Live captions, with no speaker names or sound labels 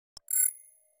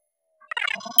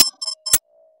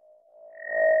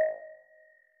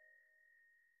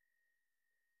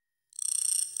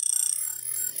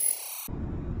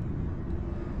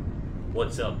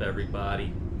What's up,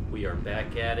 everybody? We are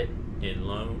back at it in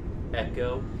Lone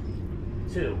Echo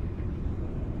 2.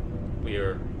 We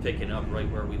are picking up right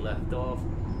where we left off.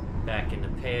 Back in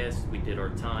the past, we did our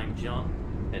time jump,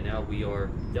 and now we are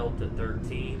Delta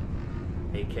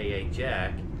 13, aka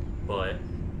Jack, but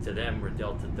to them we're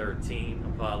Delta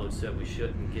 13. Apollo said we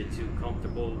shouldn't get too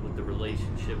comfortable with the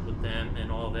relationship with them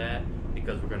and all that,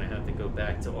 because we're going to have to go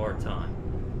back to our time.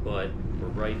 But we're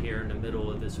right here in the middle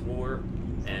of this war,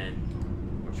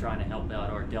 and we're trying to help out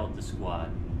our Delta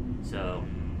squad. So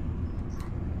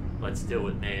let's do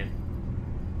it, man.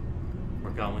 We're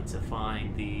going to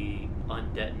find the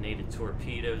undetonated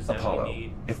torpedoes that Apollo, we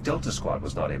need. if Delta Squad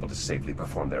was not able to safely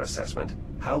perform their assessment,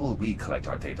 how will we collect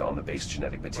our data on the base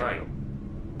genetic material? Right.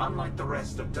 Unlike the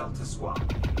rest of Delta Squad,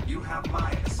 you have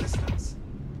my assistance.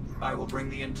 I will bring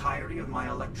the entirety of my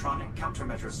electronic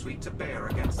countermeasure suite to bear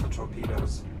against the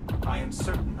torpedoes. I am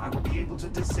certain I will be able to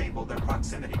disable their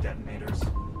proximity detonators.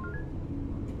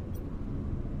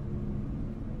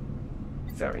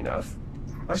 Fair enough.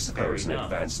 I suppose an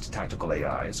advanced tactical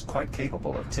AI is quite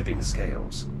capable of tipping the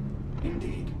scales.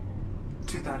 Indeed.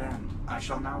 To that end, I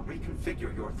shall now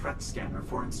reconfigure your threat scanner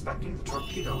for inspecting the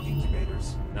torpedo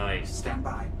incubators. Nice. Stand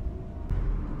by.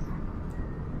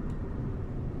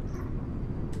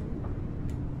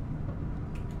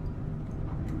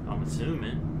 I'm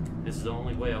assuming this is the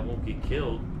only way I won't get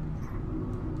killed.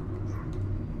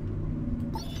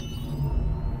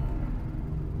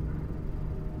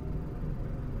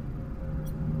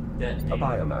 Detonated. A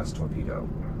BioMass torpedo,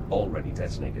 already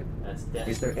detonated. That's detonated.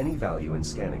 Is there any value in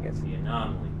scanning it? The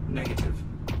anomaly. Negative.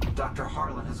 Dr.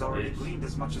 Harlan has already gleaned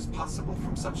as much as possible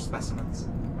from such specimens.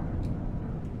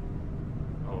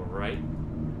 Alright.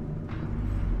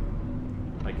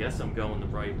 I guess I'm going the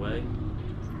right way.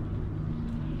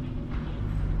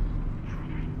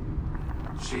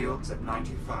 Shields at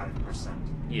 95%.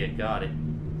 Yeah, got it.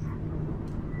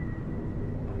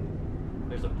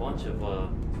 There's a bunch of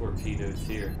torpedoes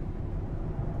here.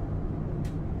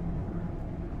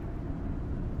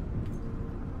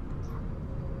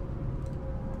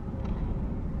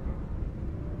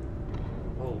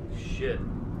 Oh shit.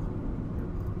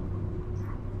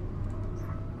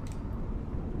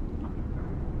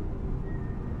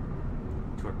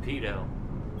 Torpedo.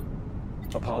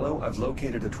 Apollo, I've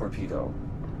located a torpedo.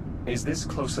 Is this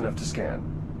close enough to scan?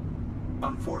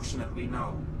 Unfortunately,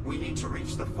 no. We need to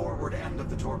reach the forward end of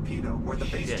the torpedo where the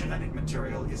base genetic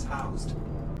material is housed.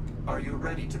 Are you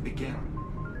ready to begin?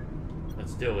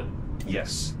 Let's do it.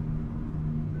 Yes.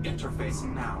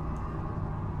 Interfacing now.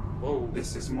 Whoa.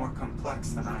 This is more complex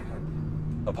than I had.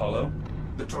 Apollo?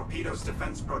 The torpedo's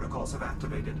defense protocols have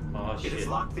activated. Oh, It shit. has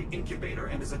locked the incubator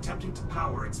and is attempting to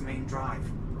power its main drive.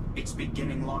 It's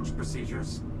beginning launch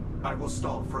procedures. I will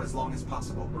stall for as long as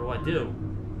possible. What do I do?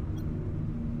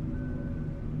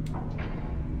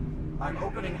 I'm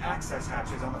opening access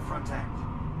hatches on the front end.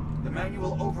 The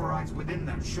manual overrides within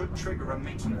them should trigger a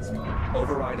maintenance mode.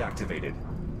 Override activated.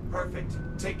 Perfect.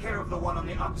 Take care of the one on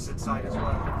the opposite side as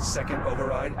well. Second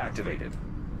override activated.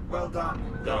 Well done.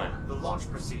 Done. The launch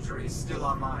procedure is still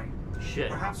online.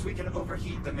 Shit. Perhaps we can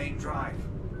overheat the main drive.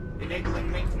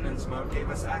 Enabling maintenance mode gave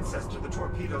us access to the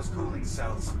torpedo's cooling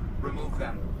cells. Remove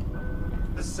them.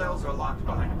 The cells are locked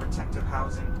behind a protective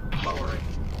housing. Lower it.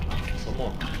 Come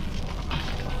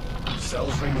on.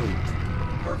 Cells removed.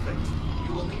 Perfect.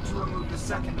 You will need to remove the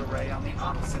second array on the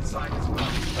opposite side as well.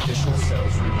 Additional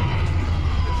cells removed.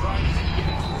 The drive is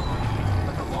beginning to overheat,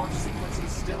 but the launch sequence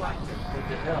is still active. What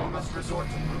the hell? We must resort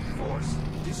to brute force.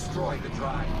 Destroy the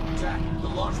drive. Jack, the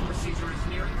launch procedure is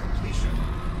nearing completion.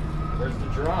 Where's the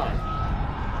drive?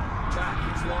 Jack,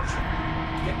 it's launching.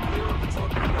 Get clear of the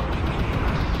torpedo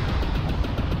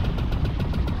immediately.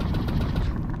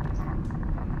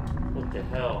 What the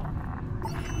hell?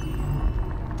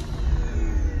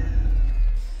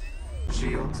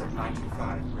 Shields at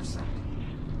 95%.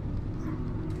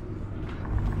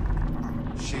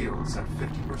 Shields at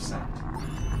 50%.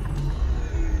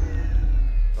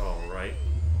 Alright.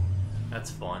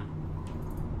 That's fun.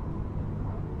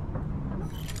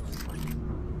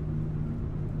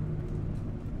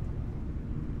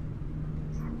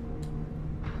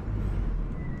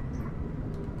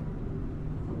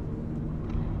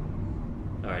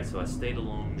 Alright, so I stayed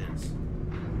along this.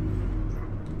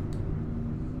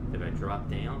 Did I drop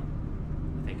down?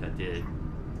 I think I did.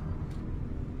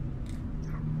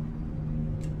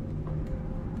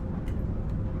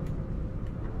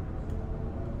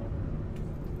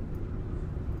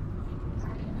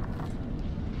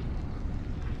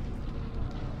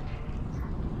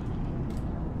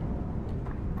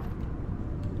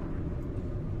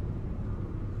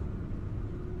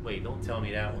 Wait, don't tell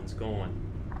me that one's going.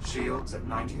 Shields at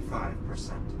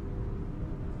 95%.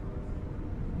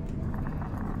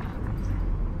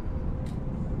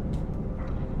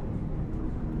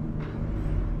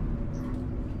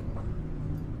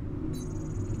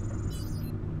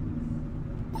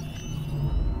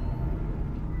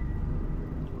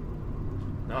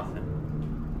 Nothing.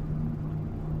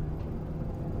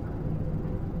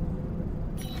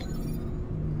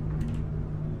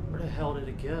 Where the hell did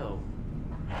it go?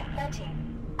 13.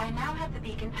 I now have the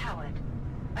beacon powered.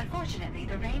 Unfortunately,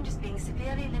 the range is being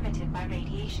severely limited by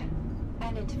radiation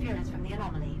and interference from the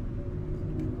anomaly.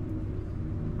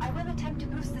 I will attempt to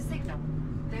boost the signal,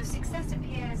 though success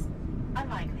appears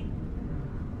unlikely.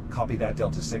 Copy that,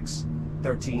 Delta 6.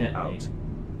 13 out.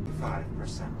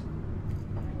 5%.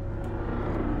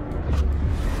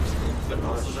 The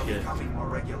pulses are becoming more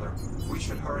regular. We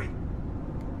should hurry.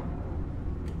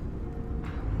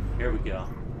 Here we go.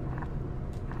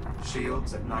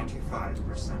 Shields at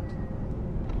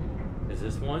 95%. Is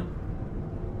this one?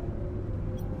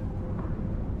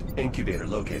 Incubator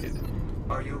located.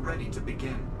 Are you ready to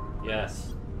begin?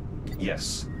 Yes.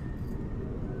 Yes.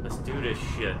 Let's do this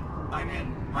shit. I'm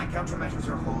in. My countermeasures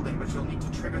are holding, but you'll need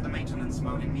to trigger the maintenance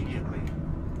mode immediately.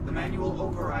 The manual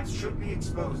overrides should be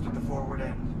exposed at the forward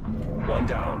end. One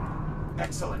down.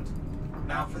 Excellent.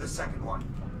 Now for the second one.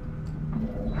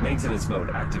 Maintenance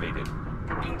mode activated.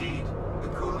 Indeed. The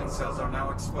cooling cells are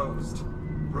now exposed.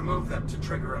 Remove them to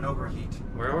trigger an overheat.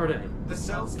 Where are they? The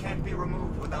cells can't be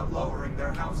removed without lowering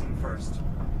their housing first.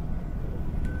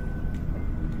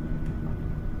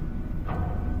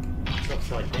 It's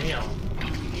upside down.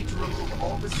 You need to remove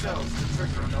all the cells to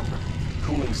trigger an overheat.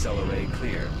 Cooling cell array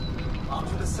clear. On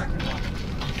to the second one.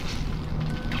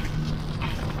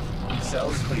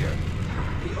 Cells clear.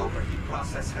 The overheat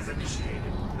process has initiated.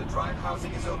 The drive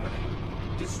housing is opening.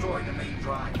 Destroy the main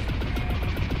drive.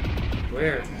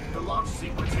 Where? The launch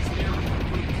sequence is nearly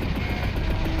complete.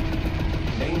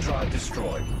 Main drive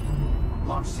destroyed.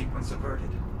 Launch sequence averted.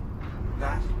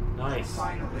 That Nice.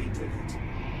 finally did it.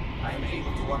 I am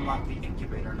able to unlock the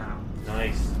incubator now.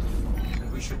 Nice.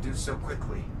 And we should do so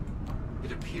quickly.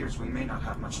 It appears we may not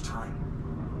have much time.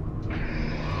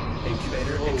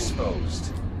 Incubator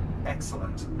exposed.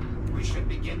 Excellent. We should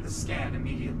begin the scan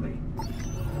immediately.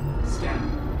 Scan.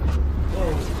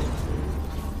 Whoa.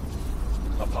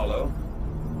 Apollo.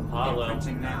 Apollo.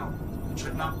 Imprinting now. It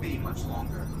should not be much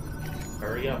longer.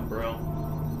 Hurry up, bro.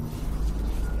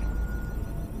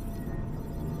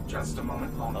 Just a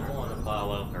moment Come longer. on,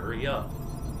 Apollo. Hurry up.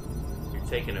 You're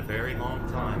taking a very long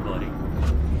time, buddy.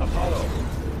 Apollo.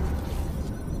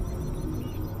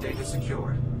 Data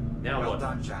secured. Now Well what?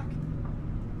 done, Jack.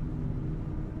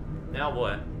 Now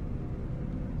what?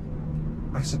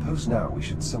 I suppose now we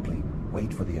should simply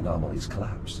wait for the anomaly's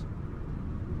collapse.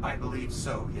 I believe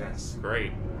so, yes.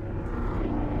 Great.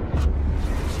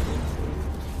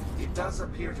 It does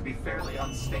appear to be fairly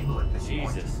unstable at this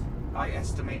point. Jesus. I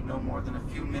estimate no more than a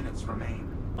few minutes remain.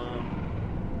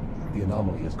 The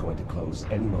anomaly is going to close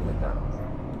any moment now.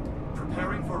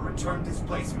 Preparing for return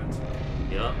displacement.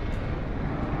 Yup.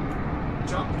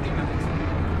 Jump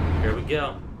imminent. Here we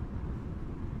go.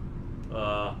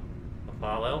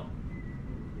 Apollo?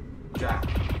 Jack,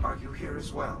 are you here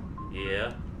as well?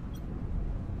 Yeah.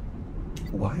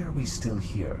 Why are we still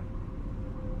here?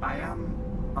 I am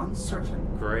uncertain.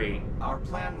 Great. Our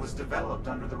plan was developed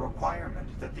under the requirement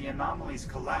that the anomaly's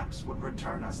collapse would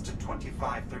return us to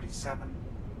 2537.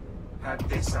 Had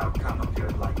this outcome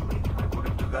appeared likely, I would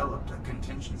have developed a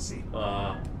contingency.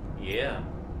 Yeah.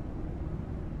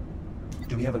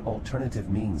 Do we have an alternative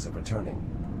means of returning?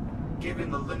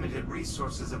 Given the limited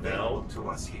resources available to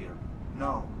us here,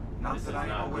 no, not This that is I am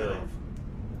not aware good. of.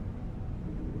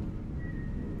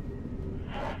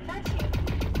 13.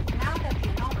 Now that the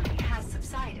anomaly has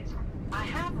subsided, I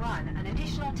have run an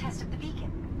additional test of the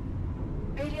beacon.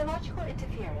 Radiological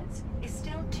interference is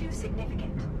still too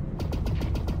significant.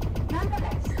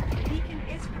 Nonetheless, the beacon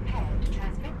is prepared to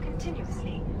transmit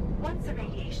continuously once the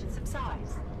radiation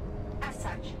subsides. As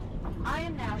such, I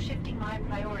am now shifting my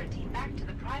priority back to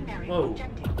the primary Whoa.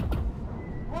 objective.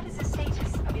 What is the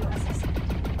status of your assessment?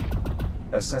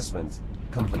 Assessment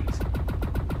complete.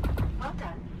 Well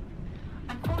done.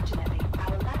 Unfortunately,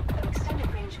 our lack of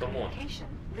extended range Come on. communication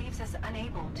leaves us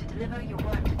unable to deliver your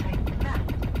work to Titan Command.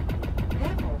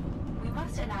 Therefore, we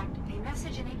must enact a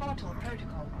message in a bottle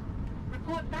protocol.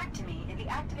 Report back to me in the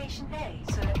activation bay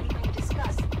so that we may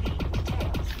discuss the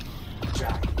details.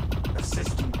 Jack,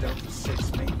 assisting Delta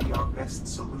 6 may be our best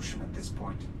solution at this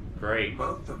point. Great.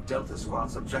 Both of Delta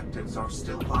Squad's objectives are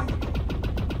still viable,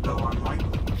 though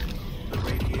unlikely. The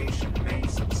radiation may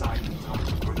subside in time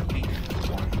for the beacon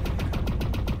to warn.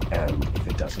 And if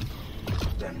it doesn't?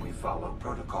 Then we follow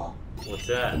protocol. What's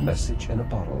The that? message in a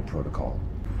bottle protocol.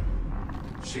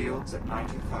 Shields at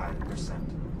 95%.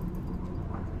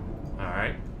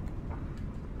 Alright.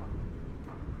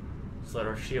 Let's let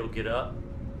our shield get up.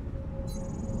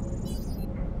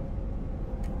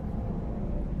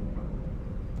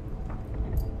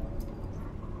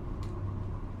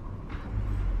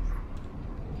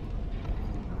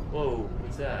 Whoa,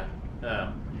 what's that?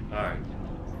 Oh, alright.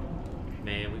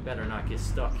 Man, we better not get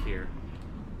stuck here.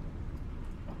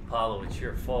 Apollo, it's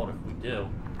your fault if we do.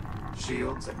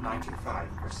 Shields at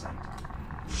 95%.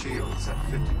 Shields at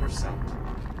 50%.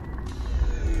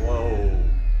 Whoa.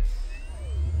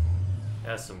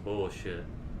 That's some bullshit.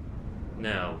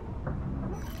 No.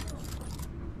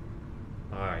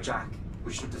 Alright. Jack,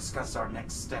 we should discuss our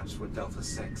next steps with Delta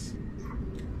 6.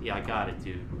 Yeah, I got it,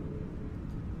 dude.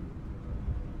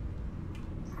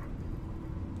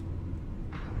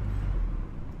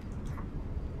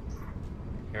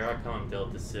 Here I come,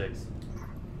 Delta 6.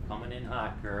 Coming in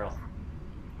hot, girl.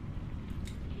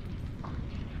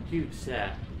 Cute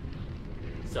sat.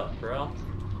 What's up, bro?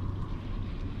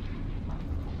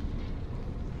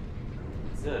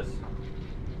 What's this?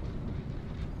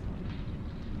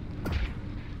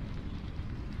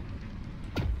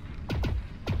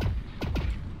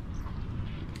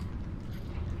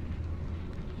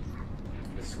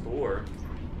 The score.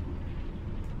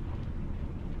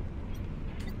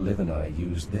 Liv and I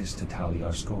used this to tally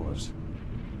our scores.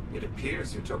 It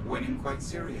appears you took winning quite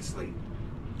seriously.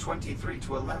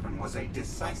 23-11 was a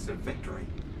decisive victory.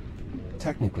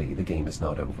 Technically, the game is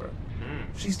not over.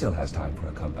 She still has time for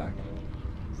a comeback.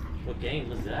 What game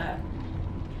was that?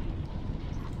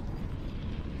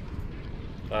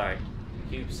 Alright.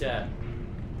 Cube set.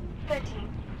 13.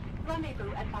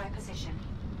 Rendezvous at my position.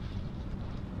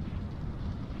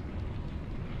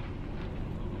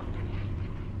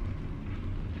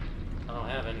 I don't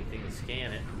have anything to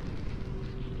scan it.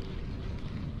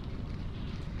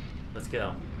 Let's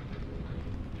go.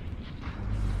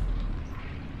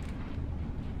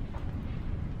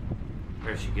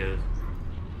 There she goes.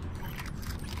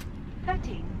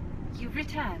 13. You've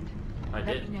returned. I Let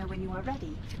did. me know when you are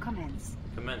ready to commence.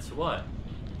 Commence what?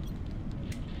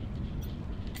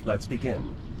 Let's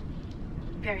begin.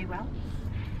 Very well.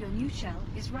 Your new shell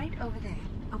is right over there,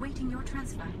 awaiting your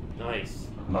transfer. Nice.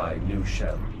 My new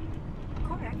shell.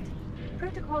 Correct.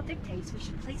 Protocol dictates we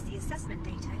should place the assessment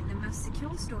data in the most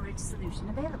secure storage solution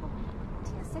available,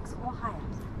 Tier 6 or higher.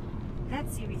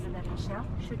 That Series 11 shell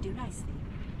should do nicely.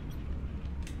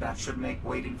 That should make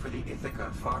waiting for the Ithaca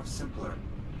far simpler.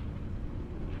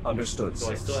 Understood, Do I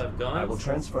 6. still have guns? I will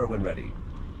transfer when ready.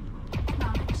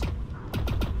 Acknowledged.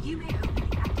 You may open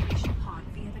the activation pod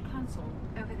via the console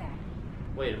over there.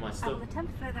 Wait, am I I still... will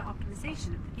attempt further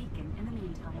optimization of the beacon in the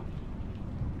meantime.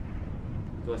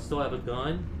 Do I still have a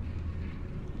gun?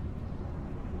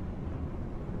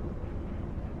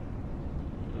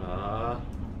 I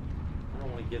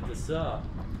don't want to give this up.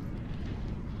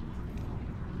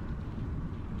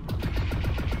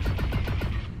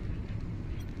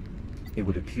 It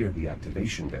would appear the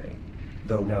activation bay,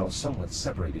 though now somewhat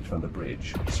separated from the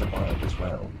bridge, survived as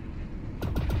well.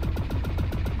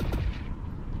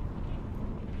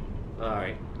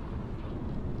 Alright.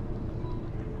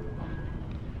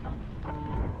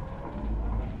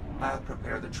 I'll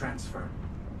prepare the transfer.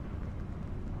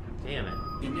 Damn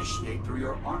it. Initiate through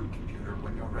your ARM computer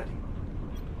when you're ready.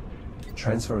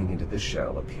 Transferring into this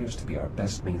shell appears to be our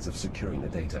best means of securing the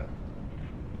data.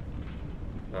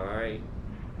 Alright.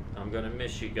 I'm gonna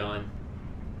miss you, gun.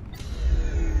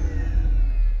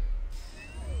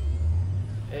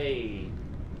 Hey.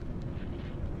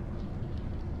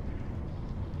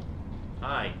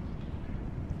 Hi.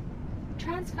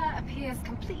 Transfer appears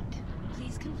complete.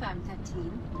 Please confirm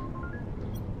 13.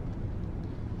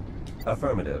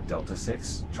 Affirmative, Delta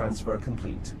 6. Transfer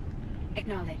complete.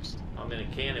 Acknowledged. I'm in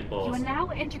a cannonball. You are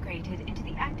now integrated into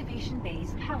the activation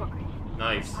bay's power grid.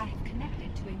 Nice. I have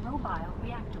connected to a mobile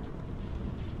reactor.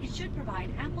 It should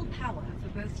provide ample power for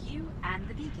both you and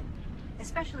the beacon,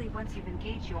 especially once you've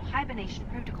engaged your hibernation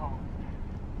protocol.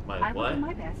 My I will what? do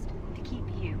my best to keep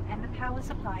you and the power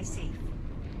supply safe.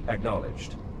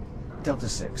 Acknowledged. Delta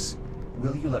 6.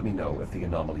 Will you let me know if the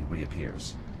anomaly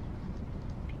reappears?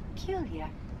 Peculiar.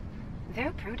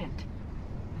 Though prudent.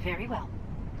 Very well.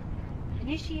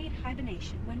 Initiate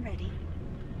hibernation when ready.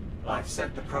 I've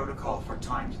set the protocol for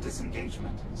timed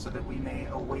disengagement so that we may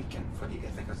awaken for the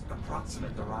Ithaca's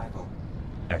approximate arrival.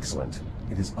 Excellent.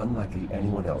 It is unlikely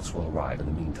anyone else will arrive in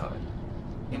the meantime.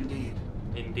 Indeed.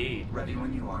 Indeed. Ready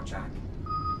when you are, Jack.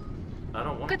 I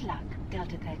don't want... Good luck,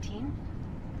 Delta 13.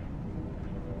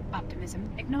 Optimism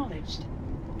acknowledged.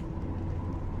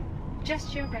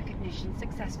 Gesture recognition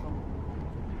successful.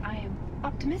 I am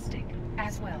optimistic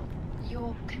as well.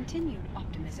 Your continued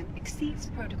optimism exceeds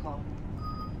protocol.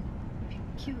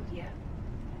 Peculiar.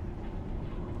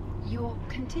 Your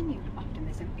continued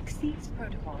optimism exceeds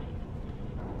protocol.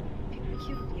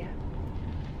 Peculiar.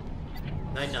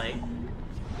 Night night.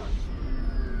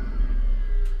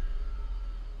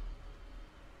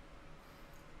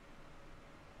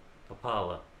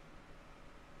 Apollo.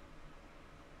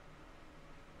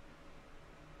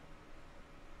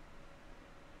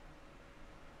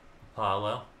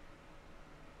 Apollo.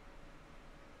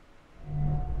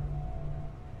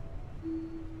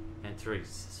 Entering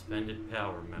suspended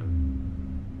power mode.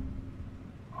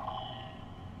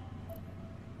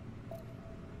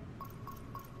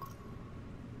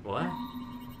 What?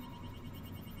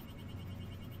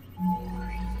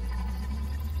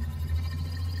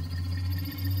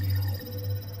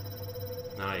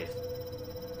 Nice.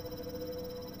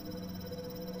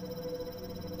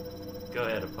 Go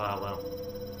ahead, Apollo.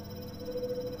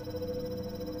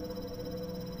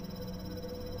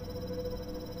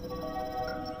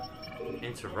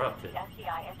 Interrupted.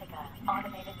 SCI Ithaca,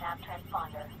 automated nav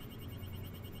transponder.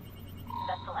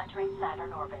 Vessel entering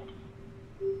Saturn orbit.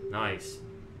 Nice.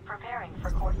 Preparing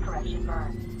for course correction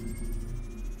burn.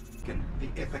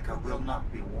 The Ithaca will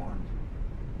not be warned.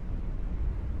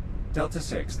 Delta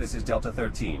 6, this is Delta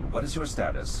 13. What is your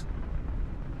status?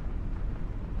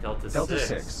 Delta Delta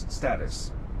 6. 6,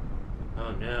 status.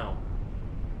 Oh no.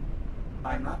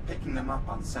 I'm not picking them up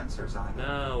on sensors either.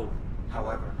 No.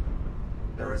 However,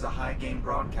 there is a high-gain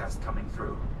broadcast coming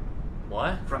through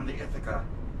What? from the Ithaca.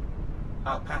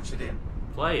 I'll patch it in.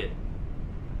 Play it.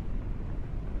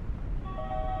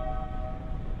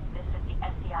 This is the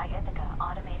SCI Ithaca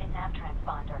automated nav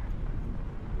transponder.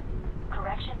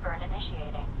 Correction burn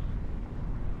initiating.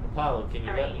 Apollo, can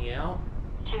you let me out?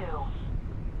 2,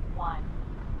 1.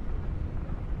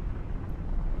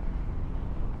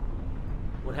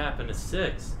 What happened to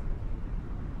 6?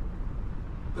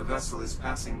 The vessel is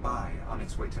passing by on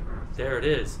its way to Earth. There it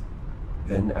is.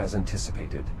 Then, as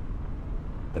anticipated,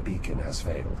 the beacon has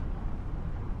failed.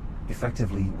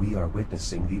 Effectively, we are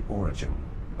witnessing the origin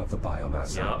of the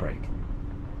biomass Yup. outbreak.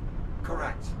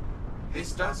 Correct.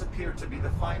 This does appear to be the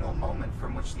final moment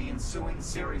from which the ensuing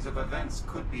series of events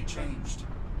could be changed.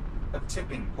 A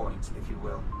tipping point, if you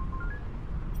will.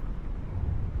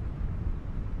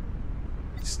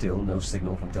 Still no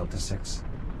signal from Delta 6?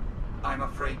 I'm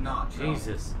afraid not. no.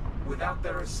 Jesus. Without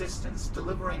their assistance,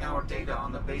 delivering our data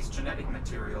on the base genetic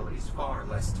material is far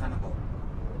less tenable.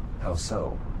 How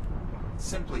so?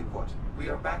 Simply put, we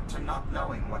are back to not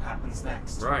knowing what happens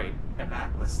next. Right. An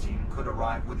Atlas team could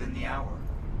arrive within the hour,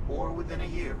 or within a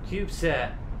year.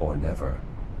 CubeSat. Or never?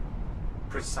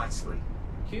 Precisely.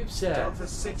 CubeSat. Delta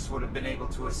 6 would have been able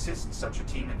to assist such a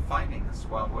team in finding us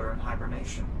while we're in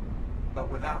hibernation.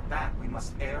 But without that, we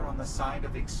must err on the side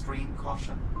of extreme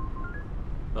caution.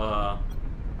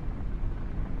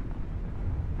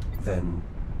 Then,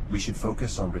 we should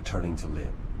focus on returning to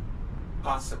Lib.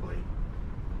 Possibly.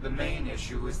 The main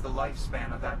issue is the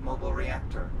lifespan of that mobile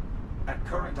reactor. At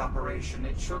current operation,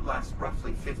 it should last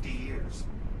roughly 50 years.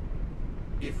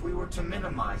 If we were to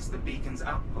minimize the beacon's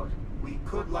output, we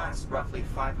could last roughly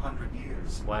 500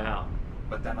 years. Wow.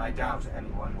 But then I doubt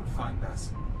anyone would find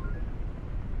us.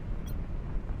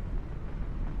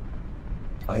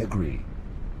 I agree.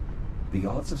 The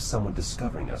odds of someone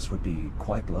discovering us would be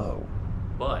quite low.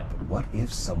 But But what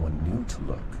if someone knew to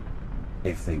look?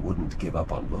 If they wouldn't give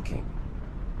up on looking?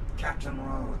 Captain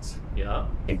Rhodes, yeah.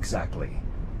 Exactly.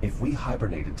 If we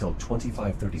hibernated till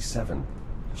 2537,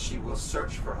 she will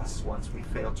search for us once we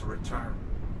fail to return.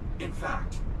 In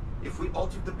fact, if we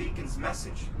altered the beacon's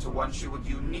message to one she would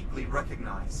uniquely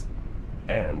recognize,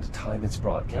 and time its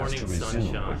broadcast to Morning resume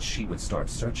sunshine. when she would start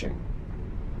searching,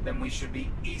 then we should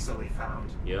be easily found,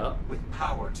 Yeah. with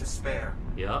power to spare.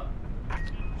 Yeah.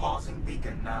 Pausing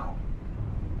beacon now.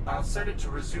 I'll set it to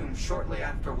resume shortly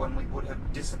after when we would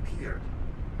have disappeared.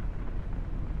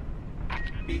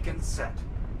 Beacon set.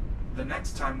 The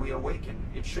next time we awaken,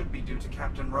 it should be due to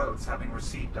Captain Rhodes having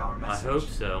received our I message. hope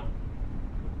so.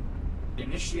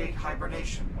 Initiate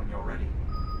hibernation when you're ready.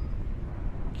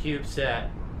 CubeSat.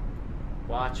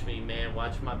 Watch me, man.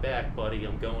 Watch my back, buddy.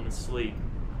 I'm going to sleep.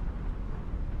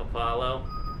 Apollo.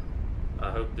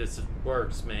 I hope this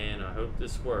works, man. I hope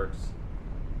this works.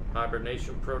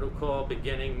 Hibernation protocol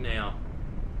beginning now.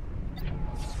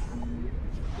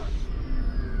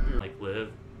 Like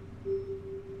live.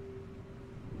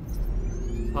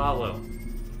 Apollo.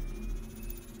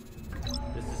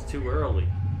 This is too early.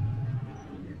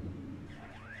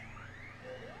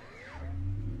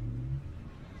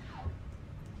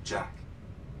 Jack,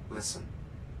 Listen.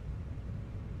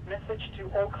 Message to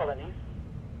all colonies.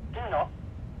 Do not,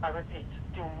 I repeat,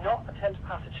 do not attempt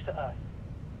passage to Earth.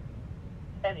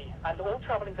 Any and all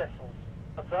traveling vessels,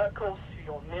 avert course to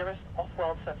your nearest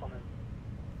off-world settlement.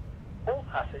 All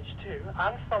passage to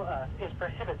and from Earth is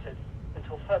prohibited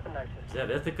until further notice. Is that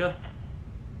Ithaca?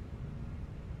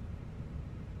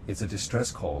 It's a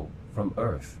distress call from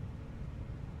Earth.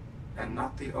 And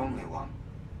not the only one.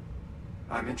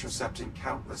 I'm intercepting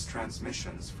countless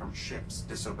transmissions from ships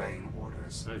disobeying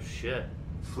orders, Oh shit.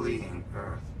 fleeing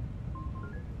Earth.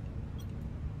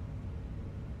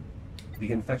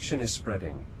 The infection is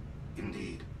spreading.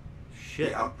 Indeed.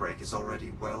 Shit. The outbreak is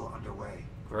already well underway.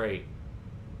 Great.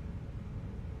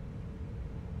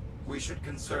 We should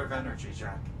conserve energy,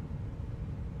 Jack.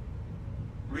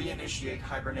 Reinitiate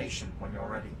hibernation when you're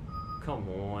ready. Come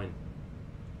on.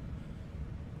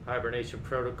 Hibernation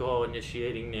protocol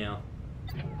initiating now.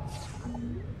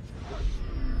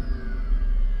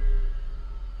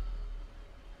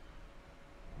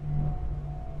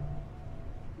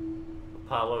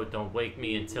 Apollo, don't wake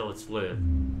me until it's lit.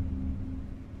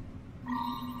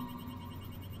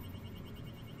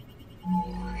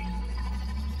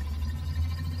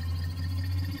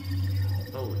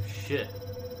 Holy shit.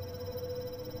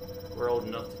 We're old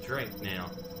enough to drink now.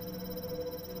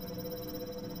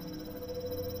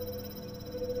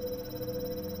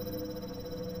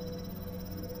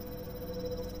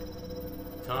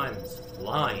 Time's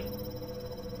flying.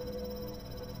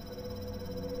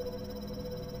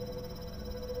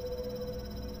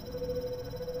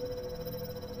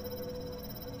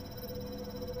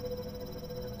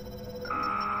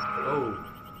 Oh.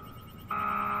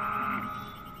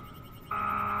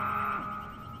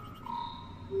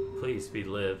 Please be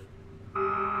live. I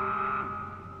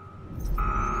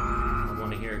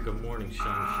want to hear a good morning,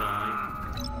 sunshine.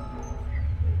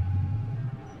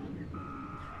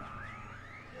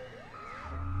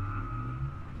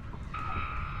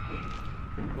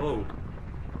 Oh.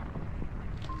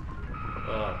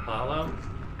 Apollo?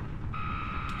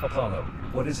 Apollo,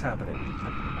 what is happening?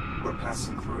 We're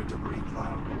passing through a debris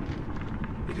cloud.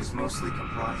 It is mostly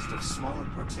comprised of smaller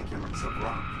particulates of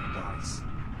rock and ice.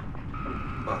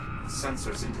 But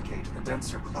sensors indicate a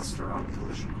denser cluster on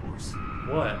collision course.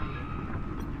 What?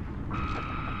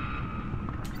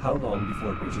 How long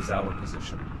before it reaches our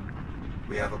position?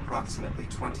 We have approximately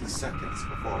 20 seconds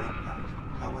before impact.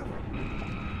 However,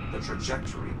 the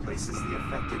trajectory places the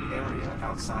affected area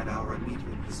outside our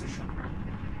immediate position.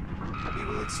 We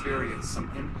will experience some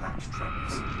impact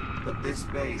tremors, but this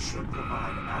bay should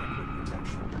provide adequate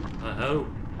protection. I hope.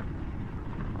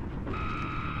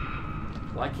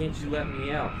 Why can't you let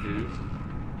me out, dude?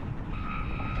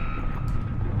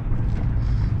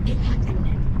 Impact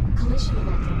imminent. Collision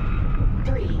alerted.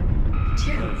 3, 2,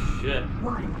 Oh shit.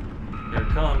 1. Here it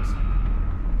comes.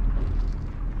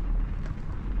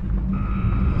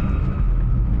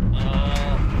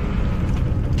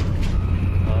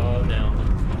 Oh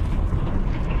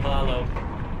no. Apollo.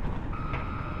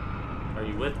 Are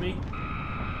you with me?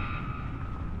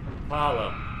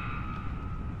 Apollo.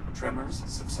 Tremors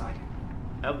subsiding.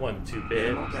 That wasn't too bad.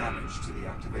 Minimal damage to the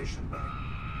activation bay.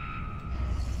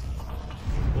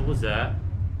 What was that?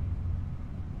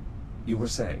 You were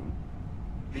saying?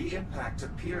 The impact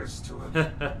appears to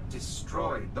have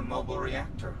destroyed the mobile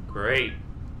reactor. Great.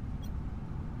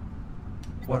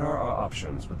 What are our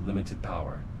options with limited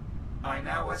power? I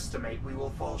now estimate we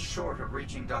will fall short of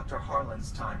reaching Dr.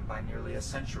 Harlan's time by nearly a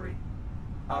century.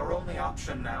 Our only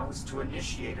option now is to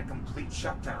initiate a complete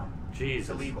shutdown. Jesus.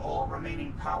 To leave all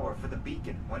remaining power for the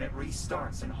beacon when it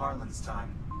restarts in Harlan's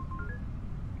time.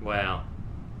 Wow.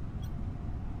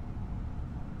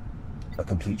 A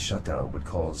complete shutdown would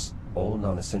cause all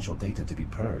non-essential data to be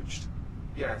purged.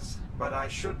 Yes, but I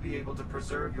should be able to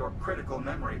preserve your critical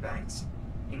memory banks,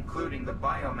 including the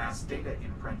BioMass data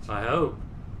imprint. I hope.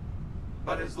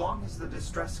 But as long as the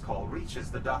distress call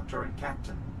reaches the doctor and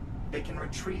captain, they can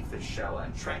retrieve this shell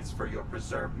and transfer your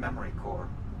preserved memory core.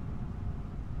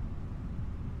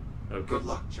 Okay. Good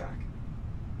luck, Jack.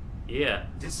 Yeah.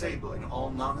 Disabling all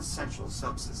non-essential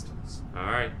subsystems.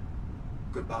 Alright.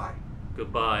 Goodbye.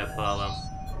 Goodbye, Apollo.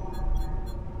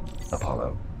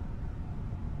 Apollo.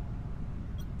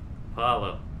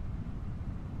 Apollo.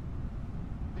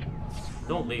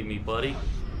 Don't leave me, buddy.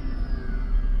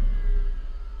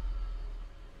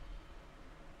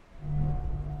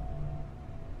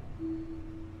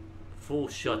 Full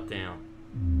shutdown.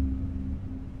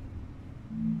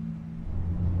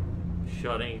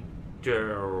 Shutting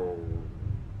down.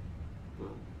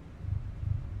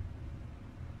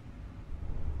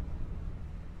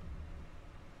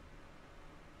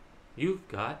 You've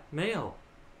got mail.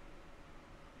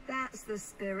 That's the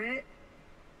spirit.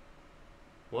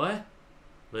 What?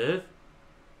 Liv?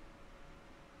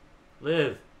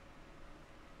 Liv?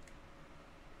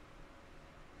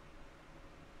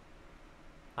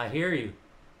 I hear you.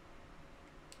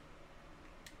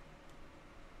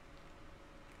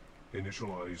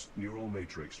 Initialize neural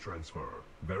matrix transfer.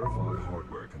 Verify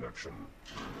hardware connection.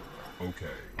 Okay.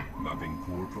 Mapping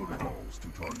core protocols to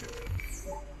target.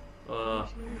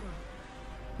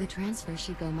 The transfer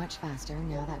should go much faster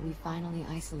now that we've finally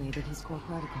isolated his core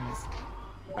protocols.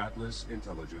 Atlas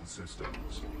Intelligence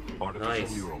Systems. Artificial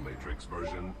Nice. neural matrix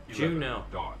version Juno.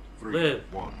 11.3.1.2. Liv.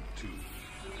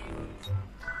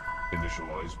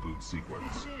 Initialize boot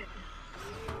sequence.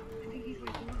 I think he's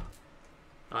waking up.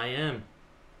 I am.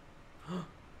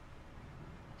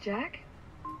 Jack?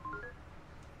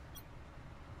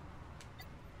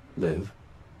 Liv?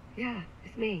 Yeah,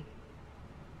 it's me.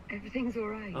 Everything's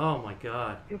alright. Oh my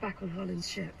god. You're back on Harlan's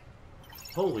ship.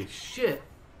 Holy shit.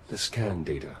 The scan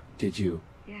data. Did you?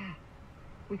 Yeah,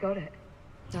 we got it.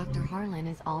 Dr. Harlan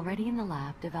is already in the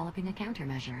lab developing a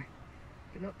countermeasure.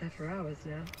 Been up there for hours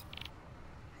now.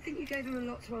 I think you gave him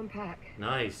a lot to unpack.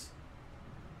 Nice.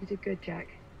 You did good, Jack.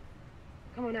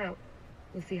 Come on out.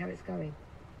 We'll see how it's going.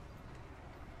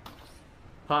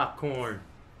 Popcorn.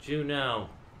 Juno.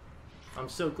 I'm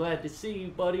so glad to see you,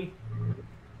 buddy.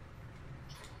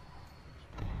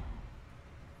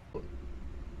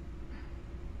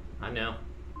 I know.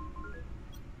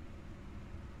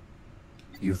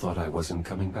 You thought I wasn't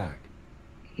coming back.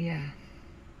 Yeah.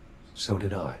 So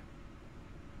did I.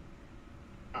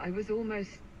 I was almost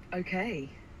okay,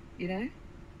 you know?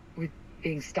 With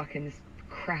being stuck in this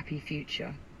crappy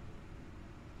future.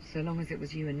 So long as it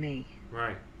was you and me.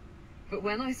 Right. But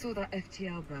when I saw that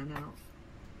FTL burn out,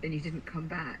 and you didn't come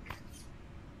back,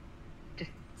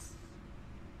 just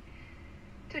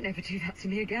don't ever do that to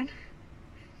me again.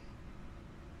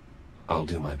 I'll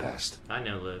do my best. I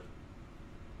know, Liv.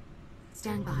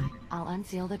 Stand by. I'll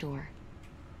unseal the door.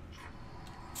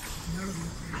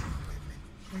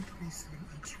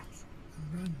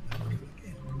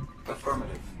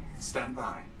 Affirmative. Stand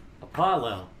by.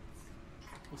 Apollo.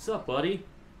 What's up, buddy?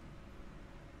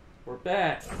 We're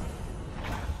back.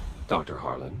 Dr.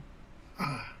 Harlan.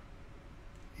 Ah,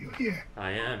 you're here.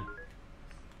 I am.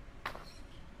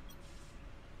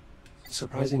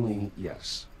 Surprisingly,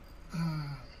 yes.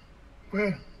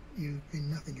 Well, you've been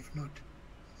nothing if not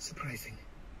surprising.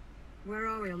 Where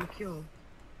are we on the cure?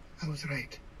 I was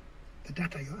right. The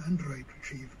data your android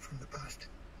retrieved from the past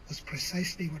was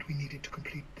precisely what we needed to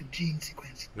complete the gene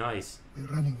sequence. Nice.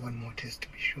 We're running one more test to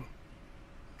be sure.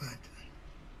 But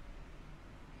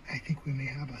I think we may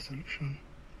have a solution.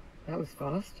 That was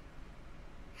fast.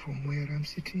 From where I'm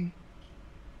sitting,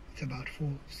 it's about 4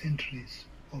 centuries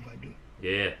overdue.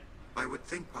 Yeah. I would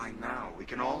think by now we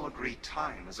can all agree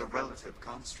time is a relative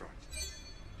construct.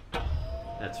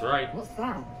 That's right. What's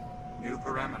that? New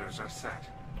parameters are set.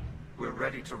 We're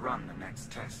ready to run the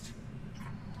next test.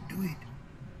 Do it.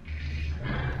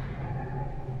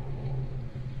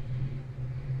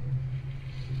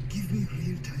 Give me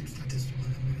real-time status on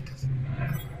the monitors.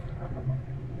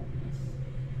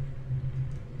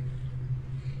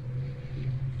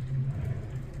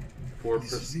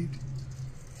 This is it.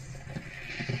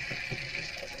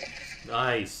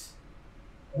 Nice.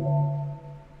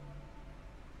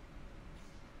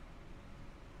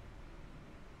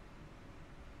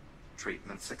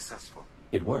 Treatment successful.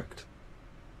 It worked.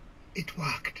 It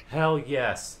worked. Hell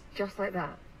yes. Just like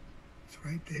that. It's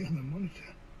right there on the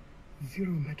monitor.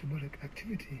 Zero metabolic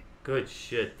activity. Good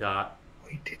shit, Doc.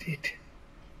 We did it.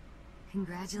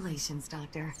 Congratulations,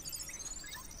 Doctor.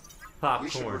 We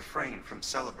should Popcorn. refrain from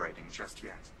celebrating just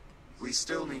yet. We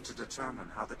still need to determine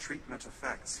how the treatment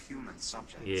affects human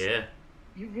subjects. Yeah.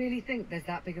 You really think there's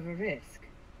that big of a risk?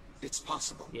 It's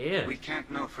possible. Yeah. We can't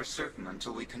know for certain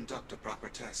until we conduct a proper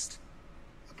test.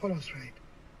 Apollo's right.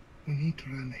 We need to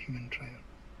run a human trial.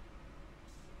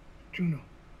 Juno,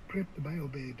 prep the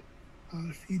biobed.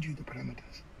 I'll feed you the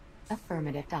parameters.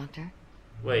 Affirmative, Doctor.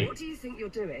 Wait. What do you think you're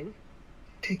doing?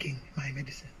 Taking my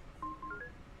medicine.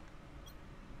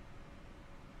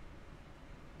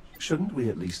 Shouldn't we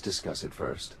at least discuss it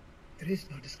first? There is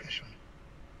no discussion.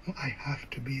 I have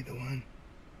to be the one.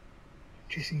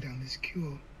 Chasing down this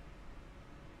cure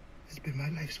has been my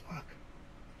life's work.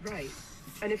 Right.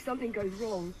 And if something goes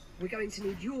wrong, we're going to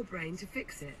need your brain to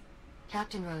fix it.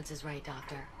 Captain Rhodes is right,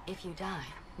 Doctor. If you die,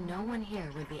 no one here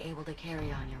would be able to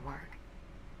carry on your work.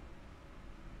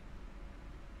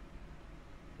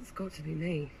 It's got to be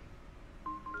me.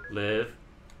 Liv.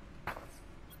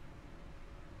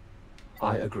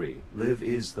 I agree. Liv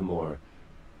is the more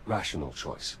rational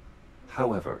choice.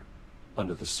 However,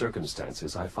 Under the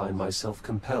circumstances, I find myself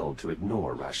compelled to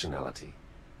ignore rationality.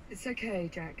 It's okay,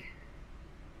 Jack.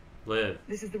 Live.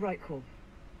 This is the right call.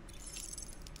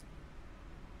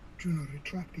 Juno,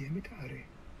 retract the emitter array.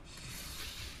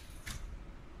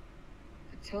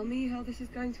 Tell me how this is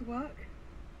going to work?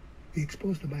 We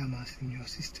expose the biomass in your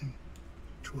system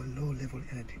to a low-level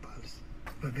energy pulse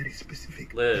of a very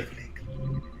specific wavelength.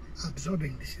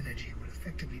 Absorbing this energy will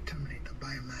effectively terminate the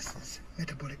biomass's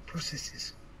metabolic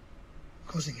processes,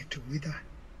 causing it to wither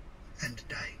and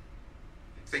die.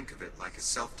 Think of it like a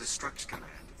self-destruct command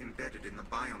embedded in the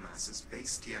biomass's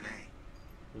base DNA.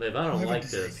 Liv, I don't Whoever like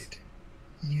designed this. it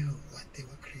knew what they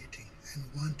were creating and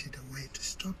wanted a way to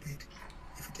stop it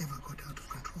if it ever got out of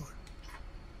control.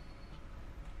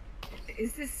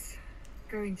 Is this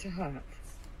going to hurt?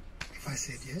 If I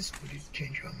said yes, would it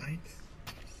change your mind?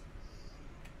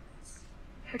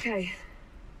 Okay.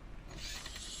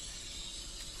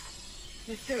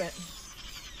 Let's do it.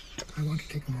 I want to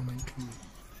take a moment to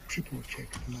triple check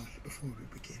the math before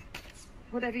we begin.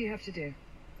 Whatever you have to do.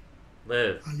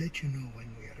 Liv, I'll let you know when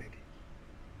we are ready.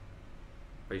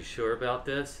 are you sure about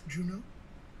this? Juno?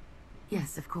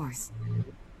 Yes, of course.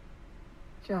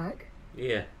 Jack,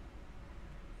 Yeah.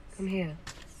 come here.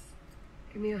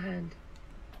 Give me your hand.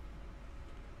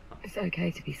 It's okay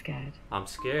to be scared. I'm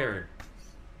scared.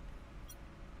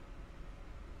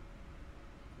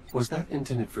 Was that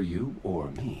intended for you or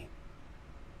me?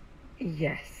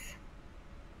 Yes.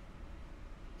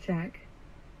 Jack,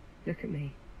 look at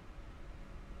me.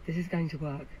 This is going to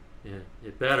work. Yeah,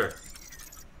 it better.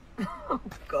 Oh,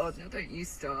 God, now don't you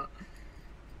start.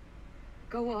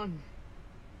 Go on.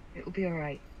 It'll be all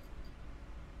right.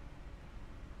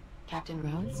 Captain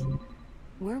Rhodes,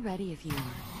 we're ready if you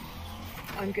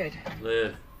are. I'm good.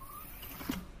 Liv,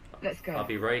 Let's go. I'll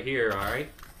be right here, alright?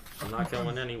 I'm not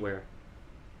going anywhere.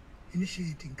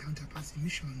 Initiating counterpass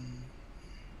emission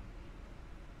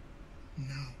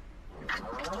now.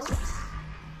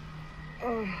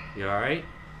 Oh, You alright?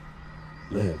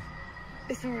 Liv,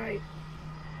 it's all right.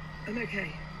 I'm okay.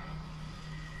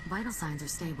 Vital signs are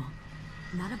stable.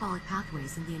 Metabolic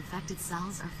pathways in the infected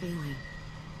cells are failing.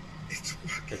 It's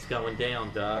working. It's going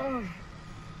down, Doc. Oh,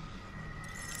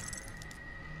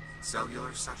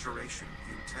 Cellular saturation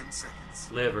in 10 seconds.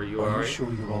 Liv, are you are you alright?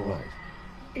 sure you're all right?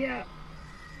 yeah.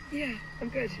 Yeah, I'm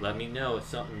good. Let me know if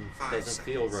something 5 doesn't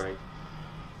feel seconds. right.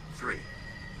 3,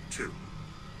 2,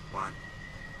 1.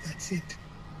 That's it.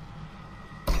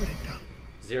 Put it down.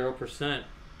 0%.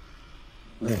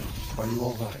 Liv, are you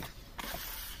all right?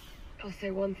 I'll say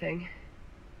one thing.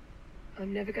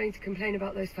 I'm never going to complain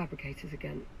about those fabricators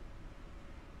again.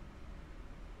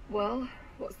 Well,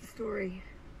 what's the story?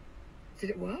 Did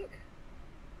it work?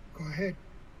 Go ahead.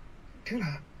 Tell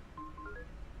her.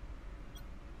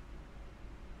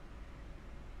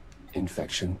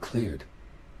 Infection cleared.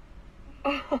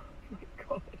 Oh my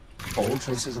God. All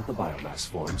traces of the biomass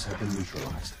forms have been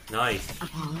neutralized. Nice.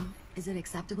 Apollo, is it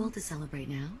acceptable to celebrate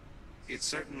now? It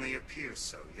certainly appears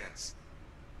so, yes.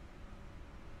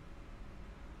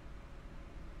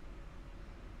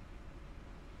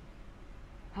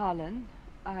 Harlan,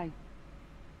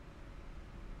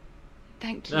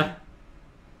 thank you.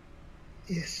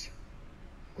 Yes.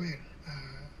 Well,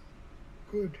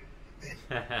 good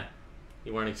then.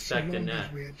 You weren't So expecting long that.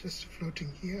 as we're just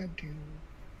floating here, do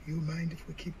you mind if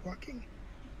we keep walking?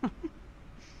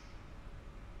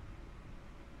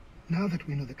 Now that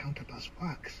we know the counterpass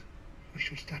works, we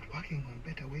should start working on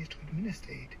better ways to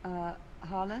administer it.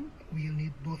 Harlan? We'll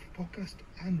need both focused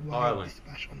and Harlan. wired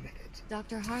dispersion methods.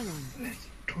 Dr. Harlan, Let's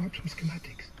draw up some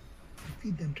schematics and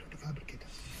feed them to the fabricators.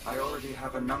 I already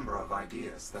have a number of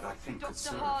ideas that I think could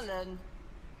serve. Harlan.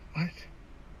 What?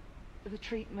 The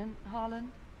treatment,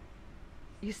 Harlan?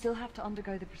 You still have to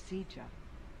undergo the procedure.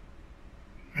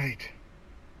 Right.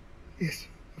 Yes,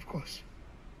 of course.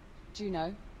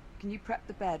 Juno, can you prep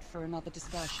the bed for another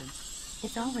dispersion?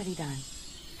 it's already done.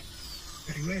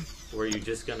 Very well. Were you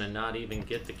just gonna not even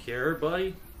get the cure,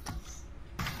 buddy?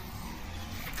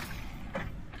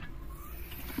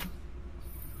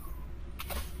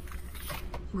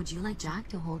 Would you like Jack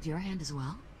to hold your hand as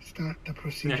well? Start the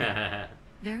procedure.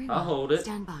 Very well. I'll hold it.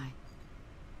 Stand by.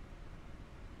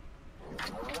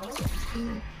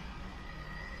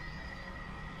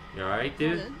 You alright,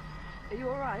 dude? Harlan, are you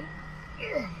alright?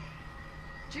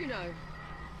 Juno,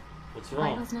 What's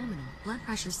wrong? Vitals nominal. Blood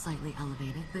pressure slightly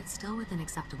elevated, but still within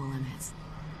acceptable limits.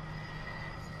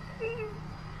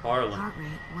 Harlan. Heart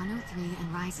rate 103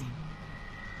 and rising.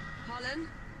 Harlan?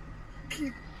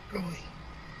 Keep going.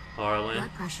 Harlan.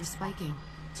 Blood pressure spiking.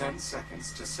 10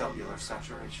 seconds to cellular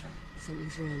saturation.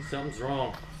 Something's wrong. Something's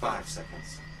wrong. 5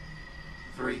 seconds.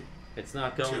 3, It's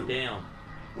not going Two. down.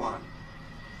 1.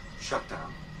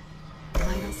 Shutdown.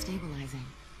 Vital stabilizing.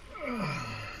 Well,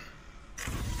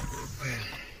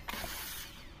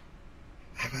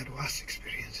 I've had worse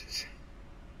experiences.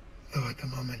 Though at the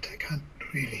moment I can't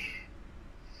really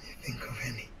think of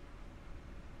any.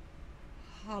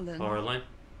 Harlan?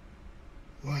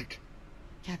 What?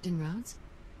 Captain Rhodes?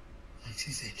 What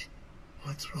is it?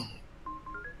 What's wrong?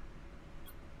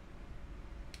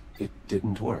 It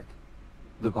didn't work.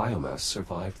 The biomass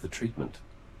survived the treatment.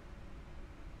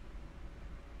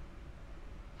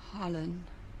 Harlan.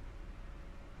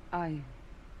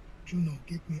 Juno,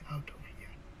 get me out of here.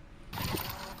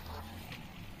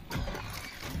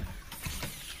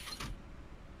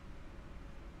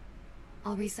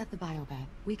 I'll reset the biobed.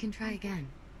 We can try again.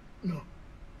 No.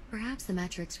 Perhaps the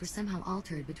metrics were somehow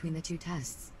altered between the two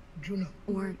tests. Juno.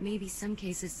 Or maybe some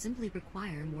cases simply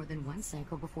require more than one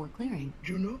cycle before clearing.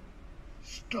 Juno,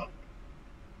 stop.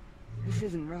 This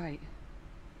isn't right.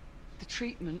 The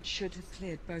treatment should have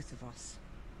cleared both of us.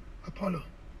 Apollo.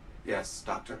 Yes,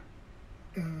 Doctor?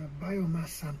 The biomass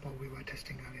sample we were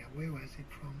testing earlier, where was it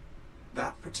from?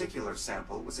 That particular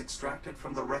sample was extracted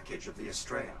from the wreckage of the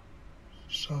Estrella.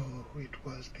 So it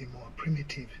was the more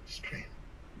primitive strain.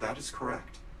 That is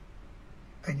correct.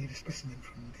 I need a specimen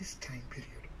from this time period.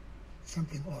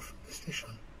 Something off the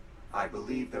station. I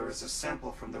believe there is a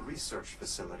sample from the research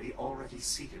facility already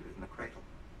seated in the cradle.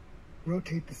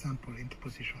 Rotate the sample into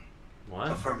position.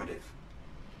 What? Affirmative.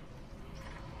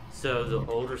 So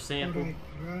the older sample? Alright,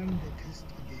 run the test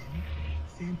again.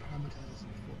 Same parameters as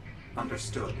before.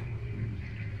 Understood.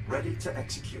 Ready to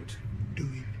execute. Do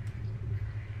it.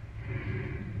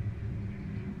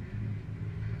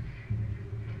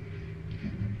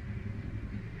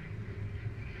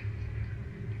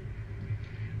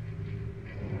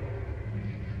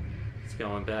 It's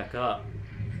going back up.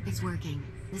 It's working.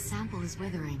 The sample is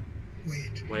withering.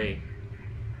 Wait.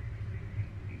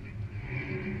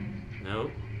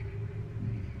 Nope.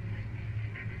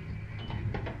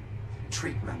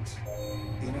 Treatment.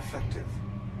 Ineffective.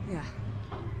 Yeah.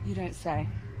 You don't say.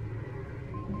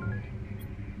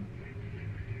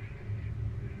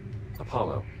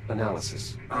 Apollo,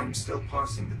 analysis. I'm still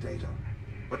parsing the data,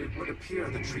 but it would appear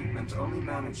the treatment only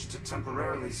managed to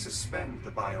temporarily suspend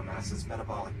the biomass's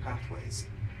metabolic pathways,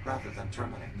 rather than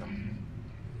terminate them.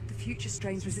 The future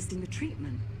strain's resisting the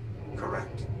treatment.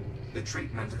 Correct. The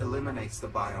treatment eliminates the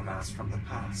biomass from the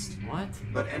past. What?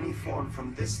 But any form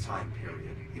from this time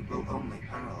period, it will only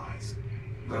paralyze.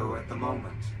 Though at the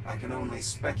moment, I can only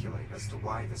speculate as to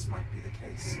why this might be the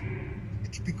case.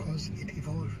 It's because it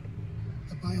evolved.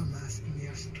 The biomass in the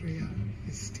Estrella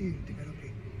is still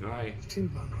developing. Right. Still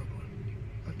vulnerable.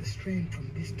 But the strain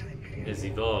from this time period Is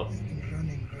evolved. has been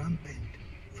running rampant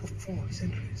for 4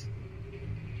 centuries.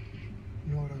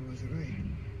 Nora was right.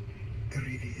 There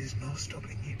really is no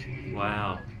stopping it.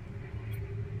 Wow.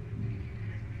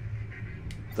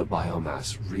 The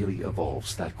biomass really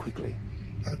evolves that quickly.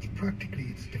 That's practically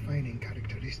its defining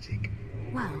characteristic.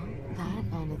 Well, that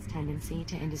and its tendency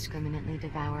to indiscriminately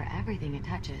devour everything it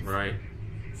touches. Right.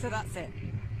 So that's it.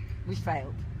 We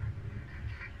failed.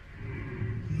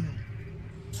 No.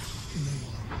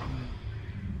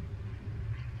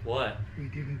 What? We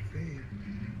didn't fail.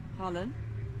 Harlan?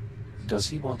 Does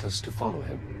he want us to follow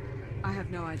him? I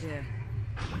have no idea.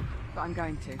 But I'm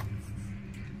going to.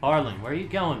 Harlan, where are you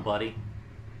going, buddy?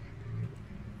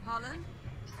 Harlan?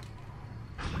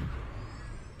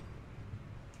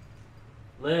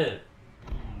 Liv.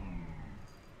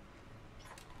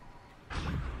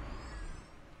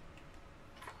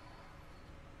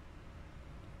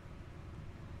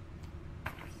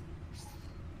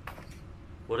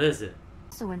 What is it?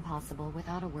 So impossible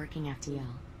without a working FTL.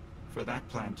 For that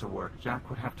plan to work, Jack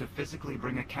would have to physically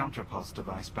bring a counterpulse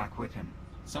device back with him.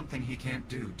 Something he can't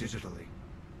do digitally.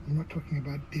 I'm not talking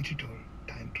about digital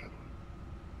time travel.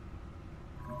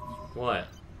 What?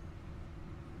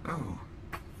 Oh,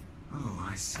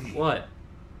 I see. What?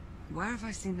 Where have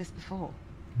I seen this before?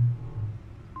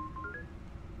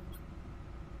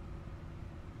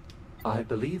 I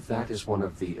believe that is one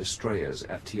of the Estrella's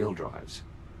FTL drives.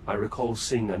 I recall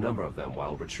seeing a number of them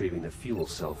while retrieving the fuel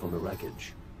cell from the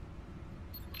wreckage.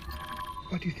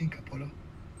 What do you think, Apollo?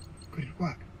 Could it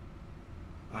work?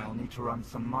 I'll need to run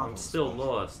some models. I'm still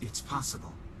lost. It's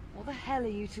possible. What the hell are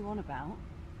you two on about?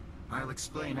 I'll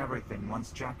explain everything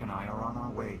once Jack and I are on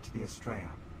our way to the Estrella.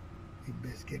 We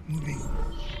best get moving.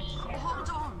 Hold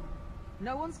on!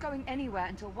 No one's going anywhere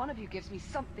until one of you gives me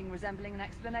something resembling an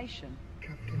explanation.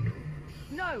 Captain Rhodes.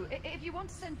 No, if you want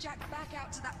to send Jack back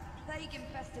out to that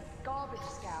plague-infested garbage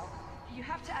scout, you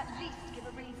have to at least give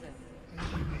a reason.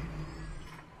 As we may.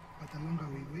 But the longer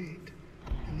we wait,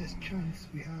 the less chance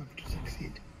we have to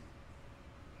succeed.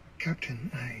 Captain,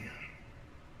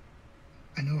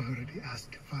 I know I've already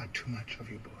asked far too much of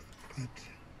you both,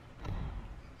 but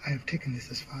I have taken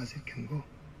this as far as it can go.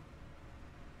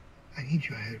 I need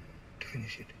your help to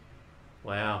finish it.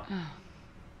 Wow.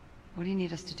 What do you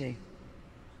need us to do?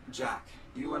 Jack,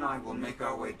 you and I will make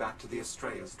our way back to the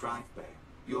Estrella's drive bay.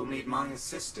 You'll need my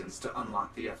assistance to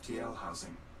unlock the FTL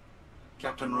housing.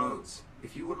 Captain Rhodes,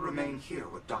 if you would remain here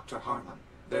with Dr. Harlan,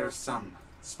 there's some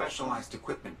specialized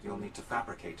equipment you'll need to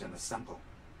fabricate and assemble.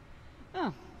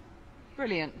 Oh,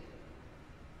 brilliant.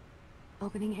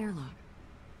 Opening airlock.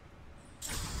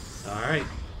 All right.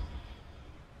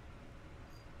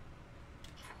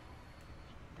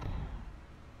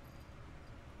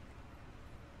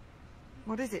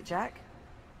 What is it, Jack?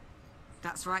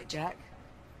 That's right, Jack.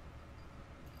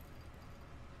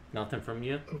 Nothing from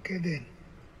you? Okay then.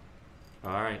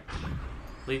 All right.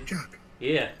 Leave. Jack.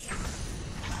 Yeah.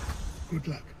 Good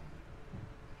luck.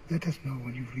 Let us know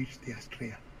when you've reached the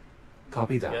Astrea.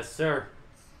 Copy that. Yes, sir.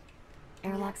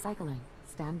 Airlock cycling.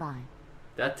 Stand by.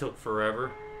 That took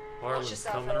forever. Harlan's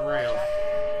yourself coming in a while, around.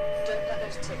 Jack. Don't let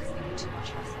those ticks give you too much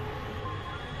hassle.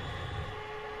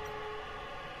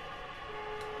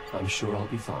 I'm sure I'll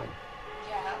be fine.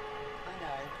 Yeah, I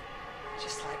know.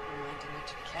 Just like reminding you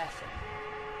to be careful.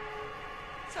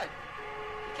 So,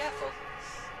 be careful.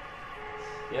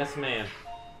 Yes, ma'am.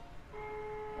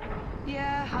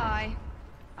 Yeah, hi.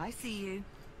 I see you.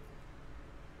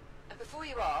 And before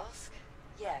you ask,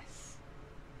 yes.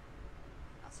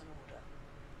 That's an order.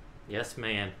 Yes,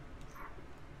 ma'am.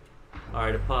 All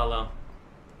right, Apollo.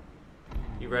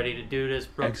 You ready to do this,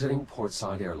 bro? Exiting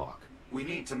portside airlock. We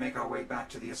need to make our way back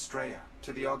to the Estrella,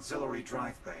 to the auxiliary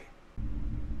drive bay.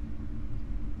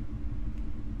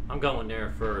 I'm going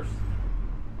there first.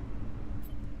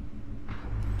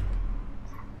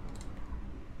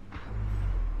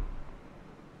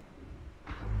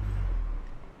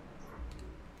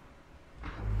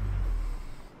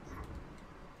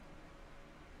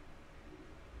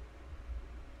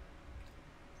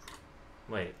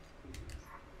 Wait.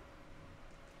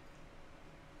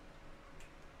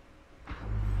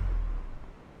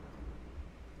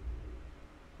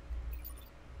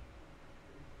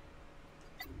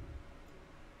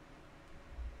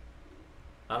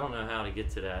 I don't know how to get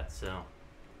to that, so.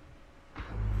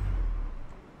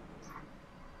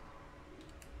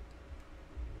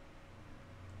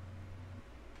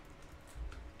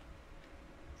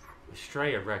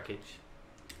 Estrella wreckage.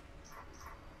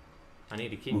 I need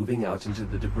to keep Moving out into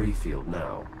the debris field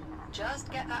now.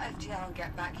 Just get that FTL and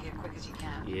get back here quick as you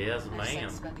can. Yes, No ma'am.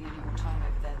 sense spending any more time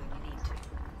over there than you need to.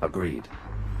 Agreed.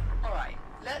 Alright,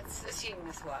 let's assume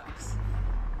this works.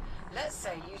 Let's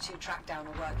say you two track down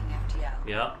a working FTL.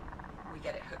 Yep. We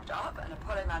get it hooked up, and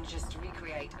Apollo manages to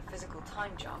recreate a physical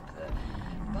time jump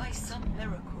that, by some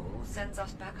miracle, sends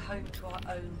us back home to our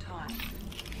own time.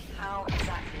 How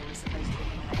exactly are we supposed to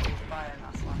eliminate all the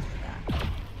biomass after that?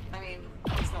 I mean,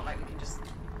 it's not like we can just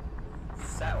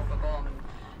set off a bomb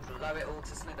and blow it all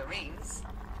to smithereens.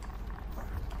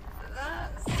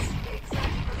 That's exactly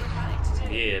what we're planning to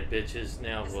do. Yeah, bitches.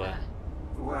 Now Is what? that-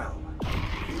 Well,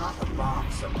 not a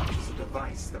bomb so much as a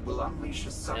device that will unleash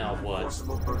a sudden Now and what?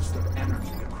 forcible burst of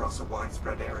energy across a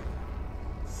widespread area.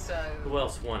 So, Who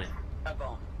else want it? a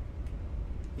bomb.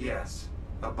 Yes,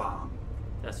 a bomb.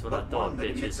 That's what But I thought, one that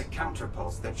emits a bitches.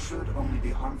 counterpulse that should only be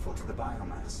harmful to the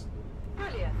biomass.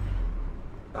 Brilliant.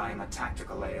 I am a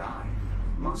tactical AI.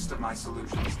 Most of my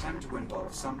solutions tend to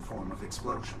involve some form of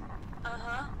explosion.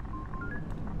 Uh-huh.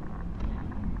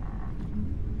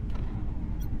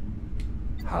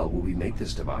 How will we make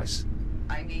this device?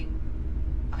 I mean,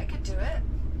 I could do it,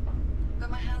 but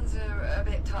my hands are a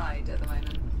bit tied at the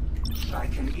moment. I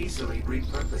can easily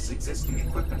repurpose existing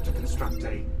equipment to construct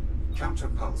a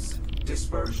counterpulse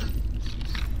dispersion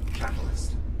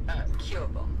catalyst. Cure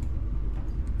bomb.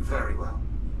 Very well.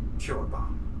 Cure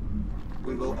bomb.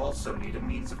 We will also need a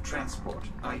means of transport,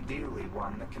 ideally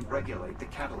one that can regulate the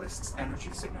catalyst's energy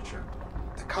signature.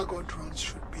 The cargo drones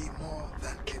should be more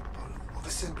than capable of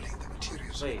assembling the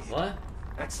materials. Wait, what?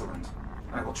 Excellent.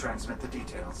 I will transmit the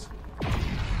details.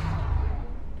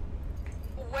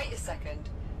 Wait a second.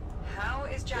 How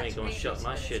is Jack's ain't gonna shut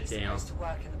my shit down. supposed to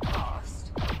work in the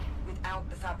past without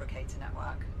the fabricator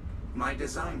network? My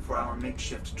design for our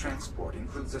makeshift transport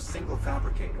includes a single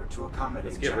fabricator to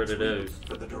accommodate Let's get rid Jack's of those. needs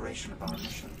for the duration of our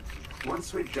mission.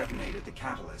 Once we've detonated the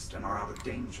catalyst and are out of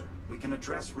danger, we can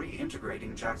address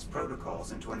reintegrating Jack's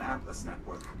protocols into an Atlas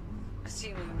network.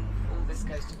 Assuming all this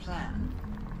goes to plan.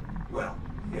 Well,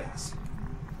 yes.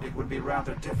 It would be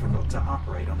rather difficult to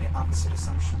operate on the opposite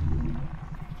assumption.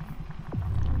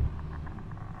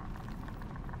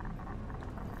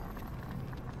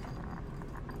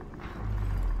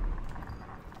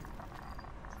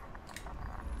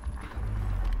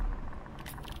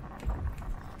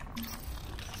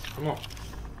 Come on.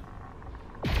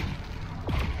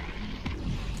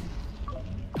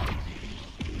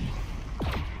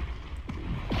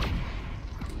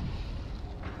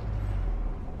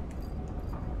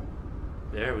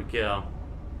 There we go.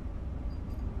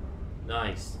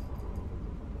 Nice.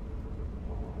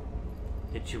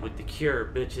 Hit you with the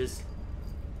cure, bitches.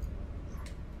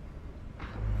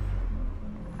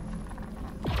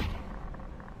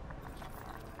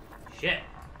 Shit.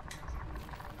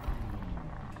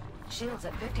 Shields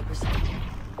at 50%.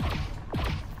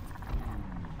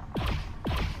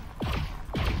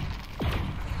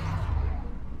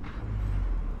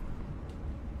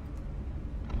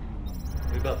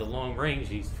 What about the long range,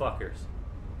 these fuckers?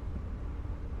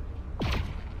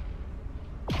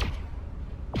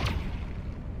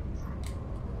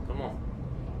 Come on.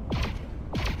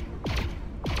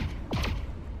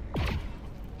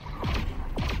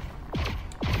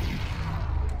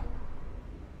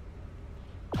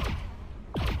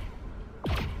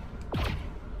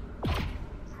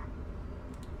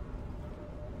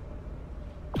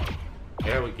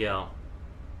 There we go.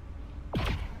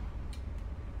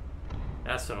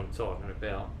 That's what I'm talking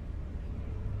about.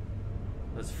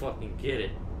 Let's fucking get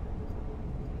it.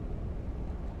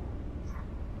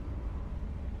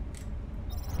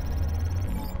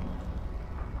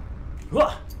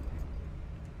 Whoa!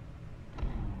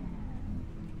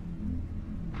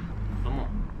 Come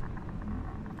on.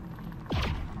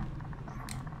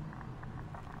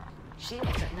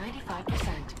 Shields at 95%.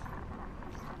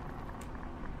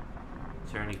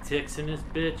 Is there any ticks in this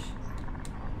bitch?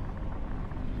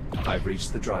 I've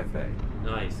reached the drive bay.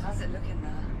 Nice. How's it looking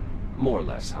there? More or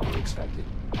less how we expected.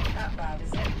 That bad,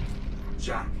 is it?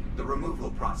 Jack, the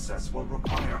removal process will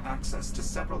require access to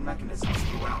several mechanisms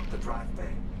throughout the drive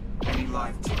bay. Any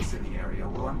live ticks in the area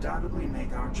will undoubtedly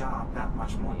make our job that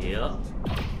much more difficult.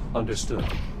 Understood.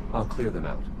 I'll clear them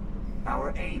out.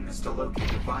 Our aim is to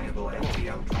locate a viable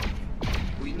FTL drive.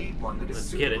 We need one that is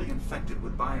suitably infected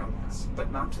with biomass,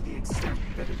 but not to the extent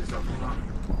that it is overrun.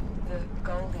 The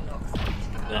Goldilocks.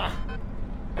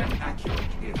 An accurate,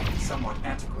 if somewhat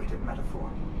antiquated metaphor.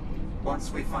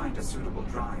 Once we find a suitable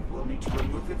drive, we'll need to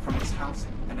remove it from its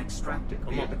housing and extract it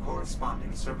via the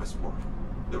corresponding service port.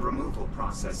 The removal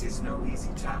process is no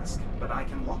easy task, but I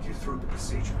can walk you through the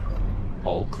procedure.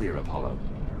 All clear, Apollo.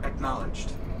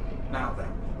 Acknowledged. Now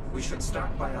then, we should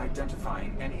start by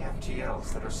identifying any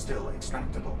FTLs that are still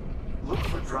extractable. Look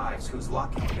for drives whose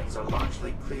locking pins are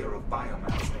largely clear of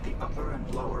biomass at the upper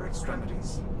and lower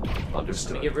extremities.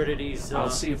 Understood. Let me get rid of these, I'll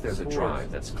see if there's a spores.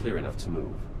 drive that's clear enough to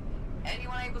move.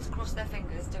 Anyone able to cross their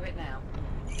fingers, do it now.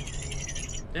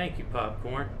 Thank you,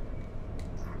 Popcorn.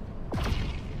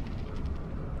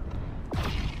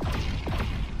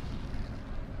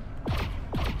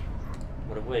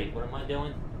 Wait, what am I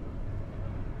doing?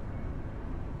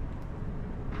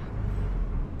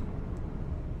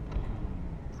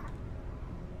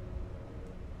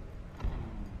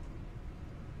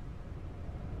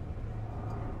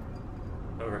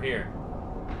 Over here.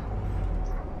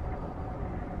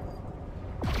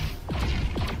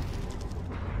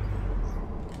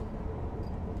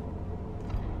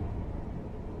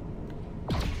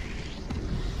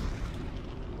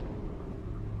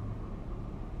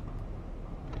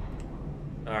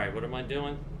 Alright, what am I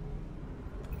doing?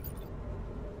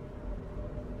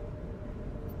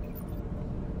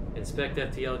 Inspect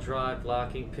FTL drive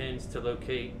locking pins to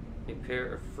locate a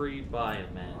pair of free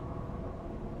BioMass.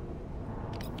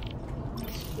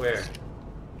 Where?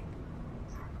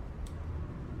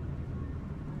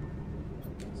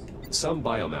 Some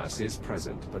biomass is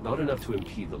present, but not enough to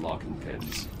impede the locking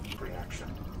pins. Reaction.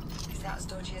 Is that as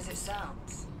dodgy as it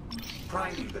sounds?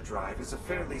 Priming the drive is a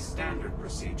fairly standard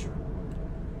procedure.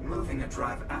 Moving a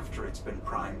drive after it's been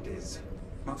primed is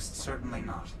most certainly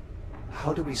not.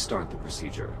 How do we start the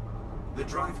procedure? The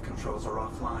drive controls are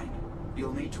offline.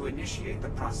 You'll need to initiate the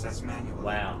process manually.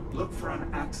 Wow. Look for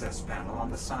an access panel on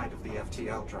the side of the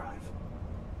FTL drive.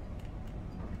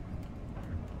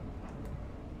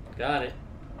 Got it.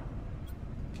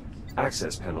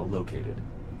 Access panel located.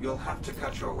 You'll have to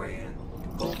cut your way in.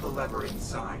 Pull the lever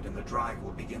inside and the drive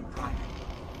will begin priming.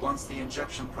 Once the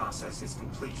injection process is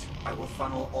complete, I will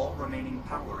funnel all remaining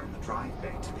power in the drive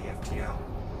bay to the FTL.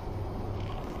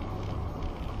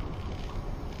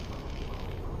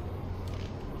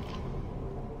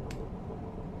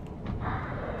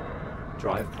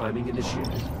 Drive priming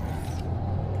initiated.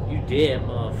 You did,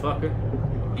 motherfucker.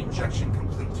 Injection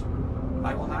complete.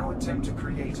 I will now attempt to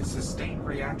create a sustained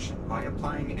reaction by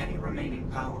applying any remaining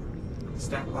power.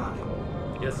 Stand by.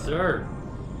 Yes, sir.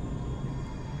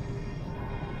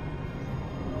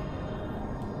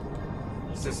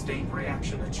 Sustained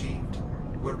reaction achieved.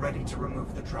 We're ready to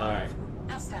remove the drive.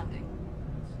 Outstanding.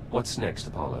 What's next,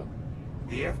 Apollo?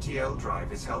 The FTL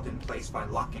drive is held in place by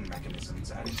locking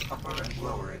mechanisms at its upper and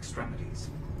lower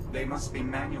extremities. They must be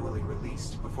manually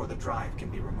released before the drive can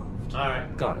be removed.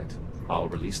 Alright. Got it. I'll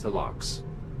release the locks.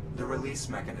 The release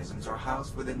mechanisms are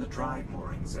housed within the drive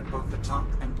moorings at both the top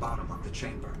and bottom of the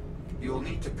chamber. You'll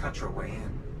need to cut your way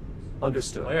in.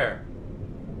 Understood. Where?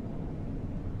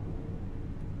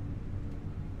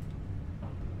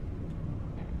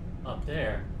 Up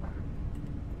there.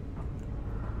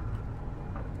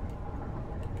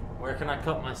 Where can I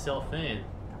cut myself in?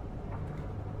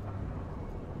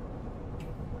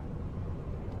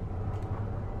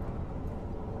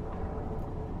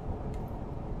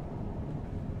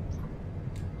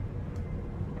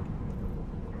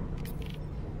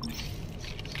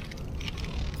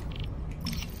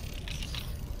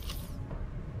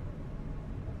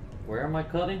 Where am I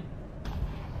cutting?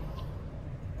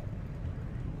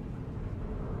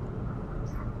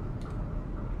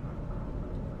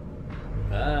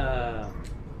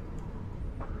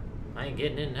 I ain't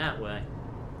getting in that way.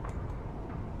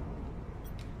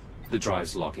 The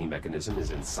drive's locking mechanism is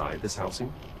inside this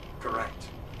housing? Correct.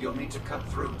 You'll need to cut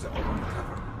through to open the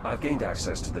cover. I've gained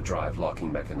access to the drive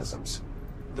locking mechanisms.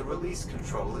 The release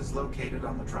control is located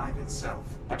on the drive itself.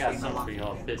 I got something for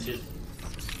y'all, bitches.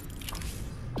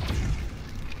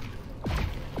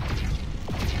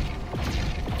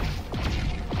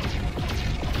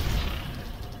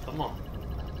 Come on.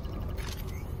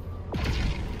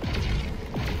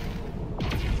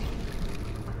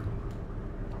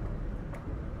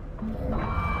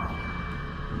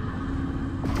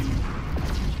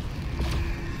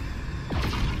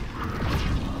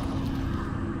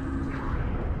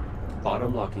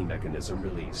 Bottom locking mechanism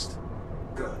released.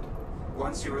 Good.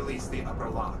 Once you release the upper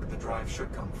lock, the drive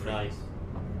should come free. Nice.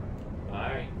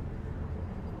 Alright.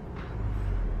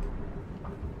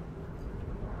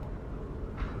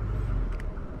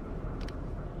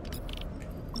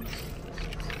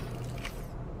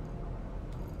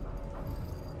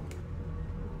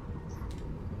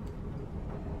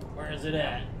 Where is it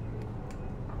at?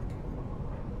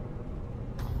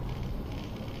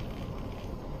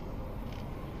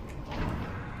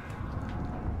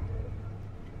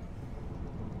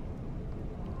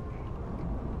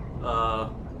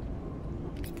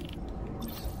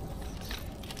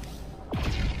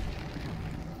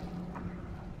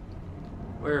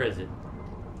 Where is it?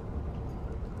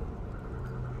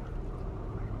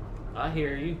 I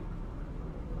hear you.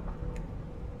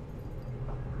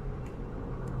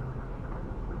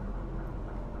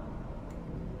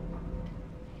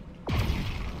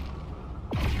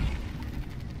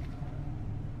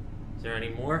 Is there any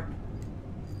more?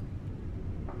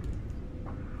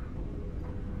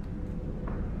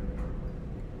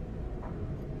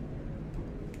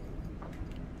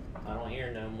 I don't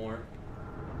hear no more.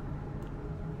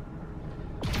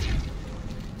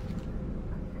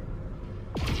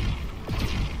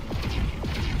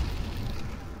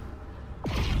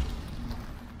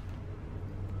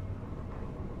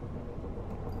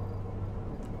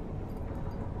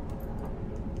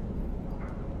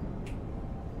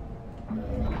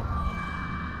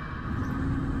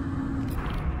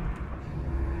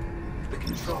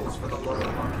 Controls for the lower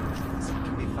locking mechanism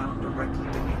can be found directly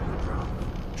beneath the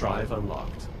drive. Drive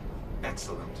unlocked.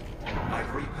 Excellent. I've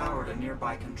repowered a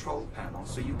nearby control panel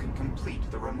so you can complete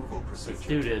the removal procedure. Let's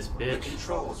do this, bitch. The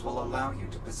controls will allow you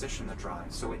to position the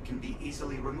drive so it can be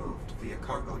easily removed via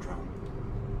cargo drone.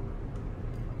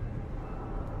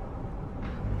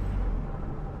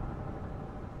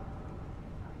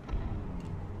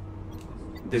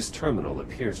 This terminal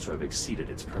appears to have exceeded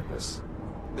its purpose.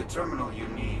 The terminal you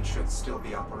need should still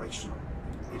be operational.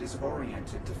 It is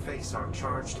oriented to face our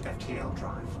charged FTL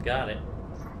drive. Got it.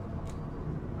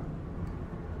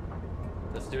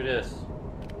 Let's do this.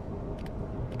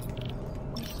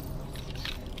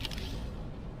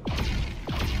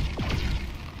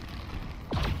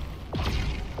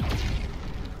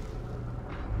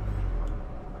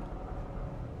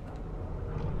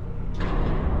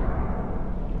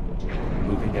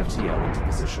 Moving FTL into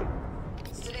position.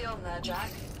 Steady on there, Jack.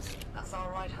 That's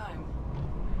our ride home.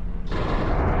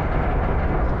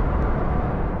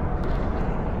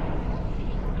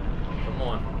 Come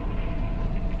on.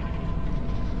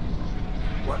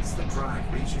 Once the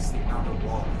drive reaches the outer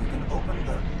wall, you can open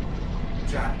the...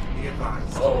 Jack, be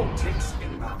advised. Oh. Ticks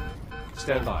inbound.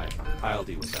 Stand by. I'll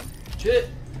deal with them. Shit.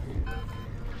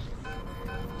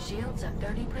 Shields at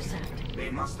 30%. They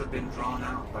must have been drawn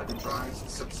out by the drive's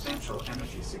substantial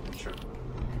energy signature.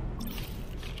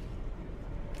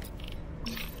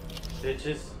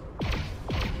 Bitches.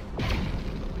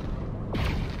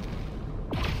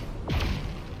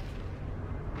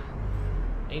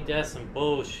 Ain't that some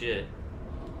bullshit?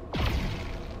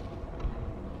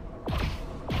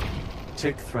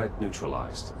 Tick threat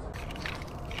neutralized.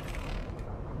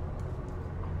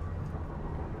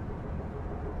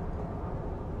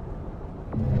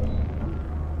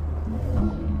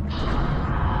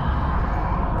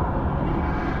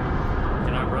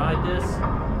 Can I ride this?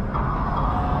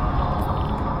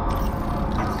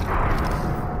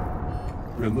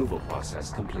 Removal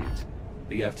process complete.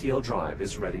 The FTL drive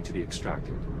is ready to be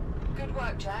extracted. Good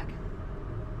work, Jack.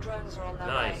 Drones are on their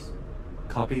way. Nice.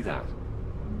 Copy that.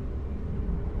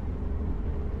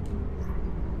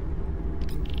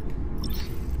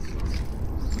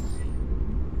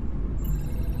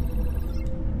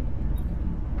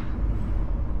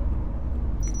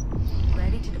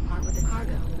 Ready to depart with the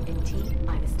cargo in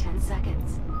T-minus 10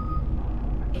 seconds.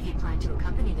 If you plan to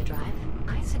accompany the drive,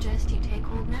 I suggest you take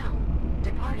hold now.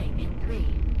 Departing in 3,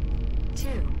 2,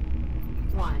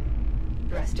 1.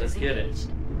 Thrusters Let's get it. engaged.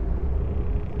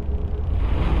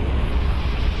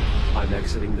 I'm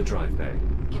exiting the drive bay.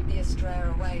 Give the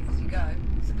Astraea a wave as you go.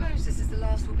 Suppose this is the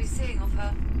last we'll be seeing of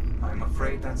her. I'm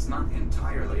afraid that's not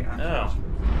entirely accurate. Oh.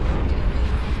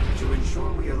 To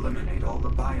ensure we eliminate all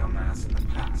the biomass in the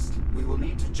past, we will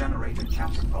need to generate a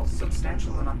counterpulse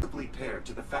substantial enough to be paired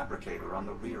to the fabricator on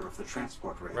the rear of the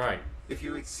transport rig. Right. If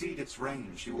you exceed its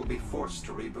range, you will be forced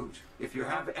to reboot. If you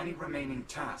have any remaining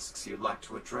tasks you'd like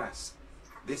to address,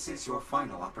 this is your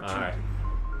final opportunity. Alright.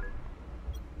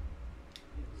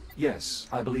 Yes,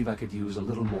 I believe I could use a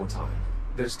little more time.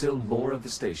 There's still more of the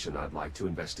station I'd like to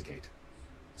investigate.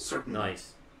 Certainly.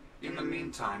 Nice. In the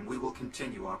meantime, we will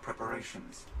continue our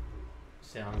preparations.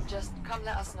 Sounds. Just come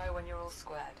let us know when you're all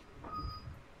squared.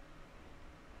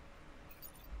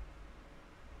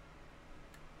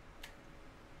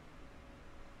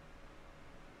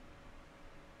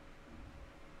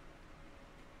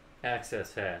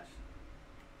 Access hatch.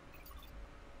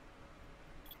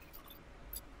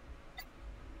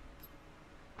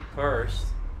 First,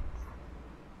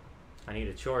 I need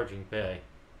a charging bay.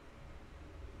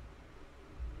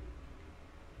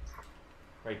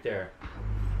 Right there.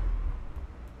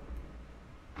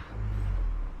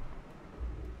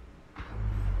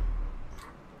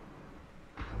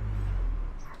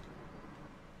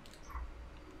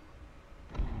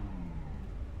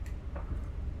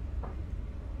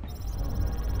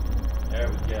 There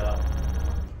we go.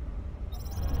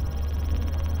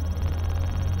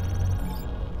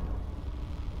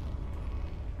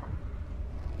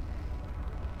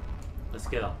 Let's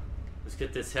go. Let's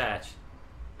get this hatch.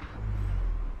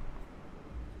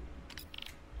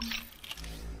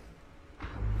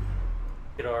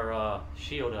 Get our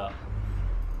shield up.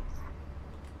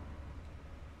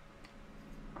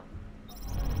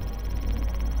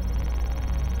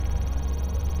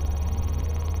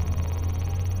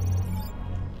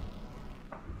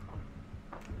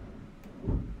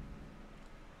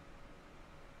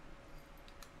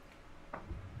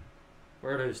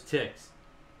 Where are those ticks?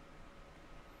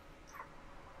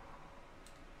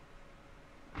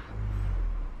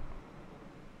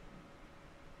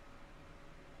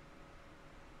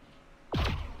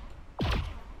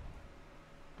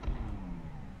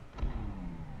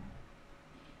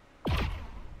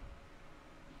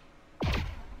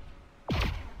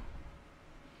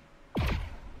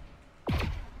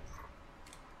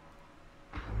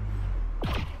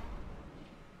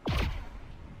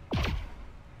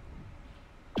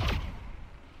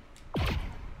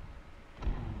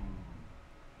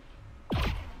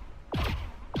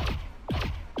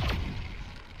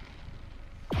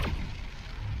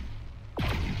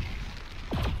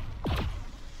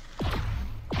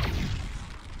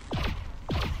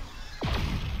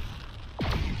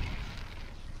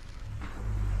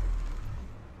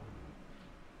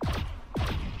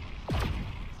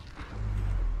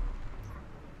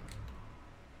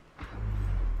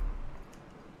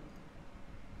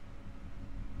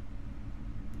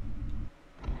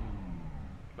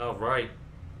 All right.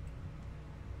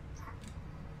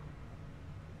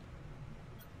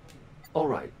 All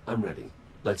right, I'm ready.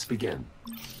 Let's begin.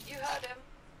 You heard him.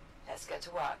 Let's get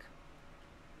to work.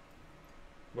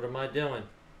 What am I doing?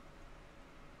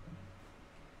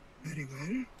 Very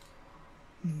well.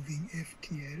 Moving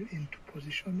FTL into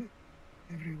position.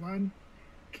 Everyone,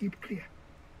 keep clear.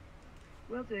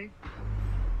 Will do.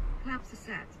 Clamps are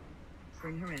set.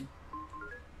 Bring her in.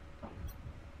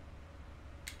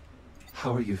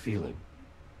 How are you feeling?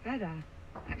 Better,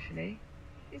 actually.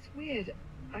 It's weird.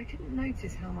 I didn't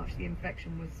notice how much the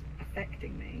infection was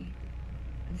affecting me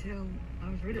until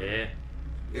I was rid of it.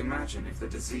 Imagine if the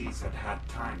disease had had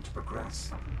time to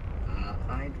progress.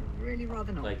 I'd really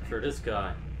rather not. Like for this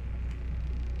guy.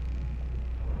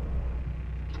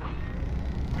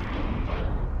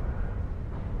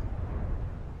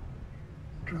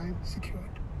 drive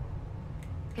secured.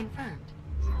 Confirmed.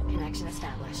 Connection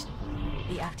established.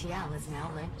 The FTL is now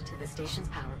linked to the station's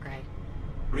power grid.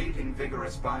 Reading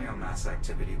vigorous biomass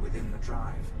activity within the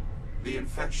drive. The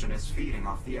infection is feeding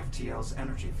off the FTL's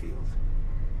energy field.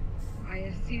 I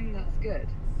assume that's good.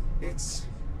 It's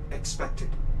expected.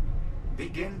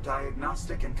 Begin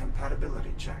diagnostic and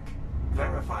compatibility check.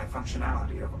 Verify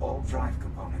functionality of all drive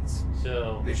components.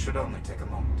 So... This should only take a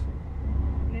moment.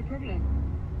 No problem.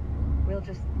 We'll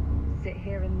just sit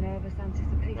here in nervous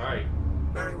anticipation. Right.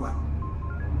 Very well.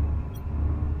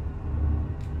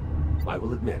 I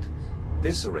will admit,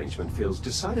 this arrangement feels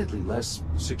decidedly less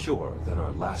secure than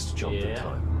our last jump in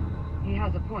time. He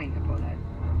has a point, Apollo.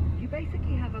 You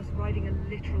basically have us riding a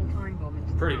literal time bomb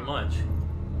into Pretty much.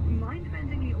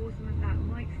 Mind-bendingly awesome as that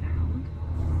might sound,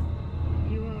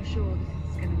 you are sure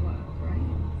this is going to work,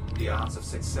 right? The odds of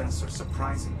success are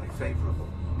surprisingly favorable,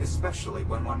 especially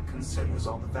when one considers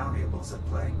all the variables at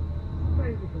play.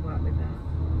 Suppose we can work with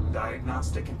that.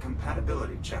 Diagnostic and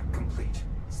compatibility check complete.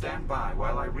 Stand by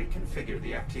while I reconfigure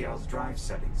the FTL's drive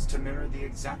settings to mirror the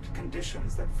exact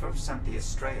conditions that first sent the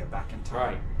Estrella back in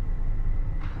time. Right.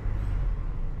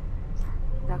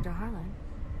 Dr. Harlan?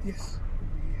 Yes,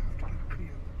 we have to get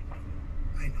clear.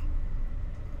 I know.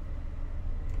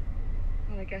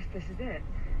 Well, I guess this is it.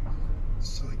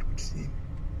 So it would seem.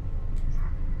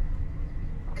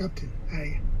 Captain,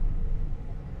 I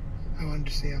want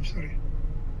to say I'm sorry.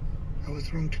 I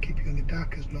was wrong to keep you in the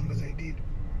dark as long as I did.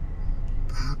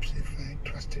 Perhaps if I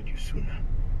trusted you sooner.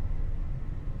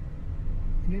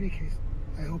 In any case,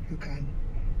 I hope you can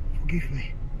forgive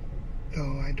me,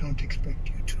 though I don't expect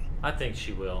you to. I think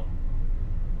she will.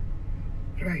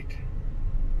 Right.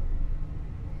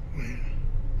 Well,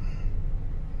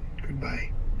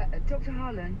 goodbye. Dr.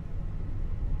 Harlan,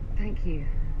 thank you.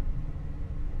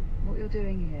 What you're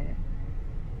doing here,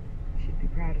 I should be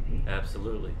proud of you.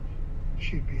 Absolutely.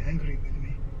 She'd be angry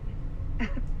with me.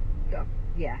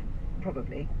 Yeah,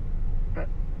 probably. But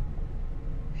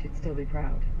she'd still be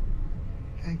proud.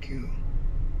 Thank you.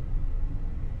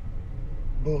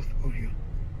 Both of you.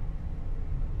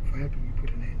 For helping me put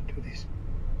an end to this.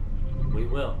 We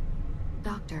will.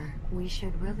 Doctor, we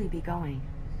should really be going.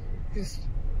 Yes.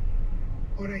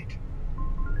 All right.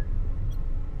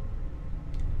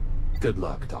 Good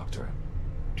luck, Doctor.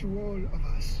 To all of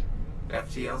us.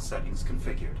 FTL settings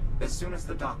configured. As soon as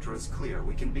the doctor is clear,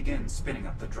 we can begin spinning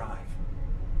up the drive.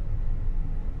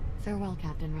 Farewell,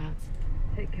 Captain Routes.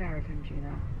 Take care of him,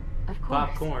 Juno. Of course,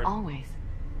 Popcorn. always.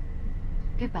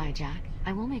 Goodbye, Jack.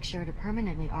 I will make sure to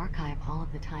permanently archive all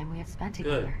of the time we have spent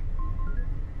together.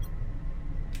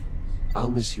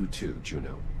 I'll miss you too,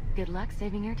 Juno. Good luck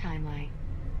saving your timeline.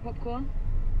 Popcorn?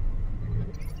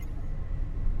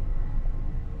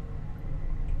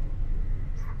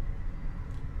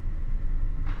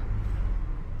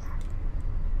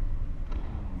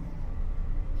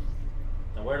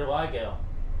 Now where do I go?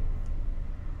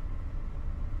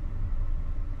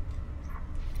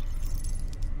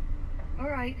 All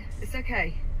right, it's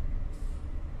okay.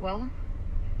 Well,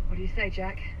 what do you say,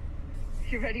 Jack?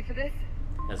 You ready for this?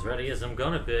 As ready as I'm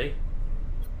gonna be.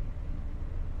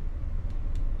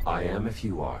 I am if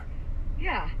you are.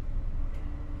 Yeah.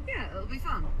 Yeah, it'll be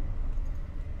fun.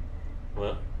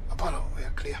 Well, Apollo, we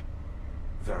are clear.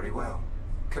 Very well.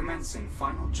 Commencing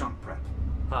final jump prep.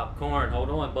 Popcorn, hold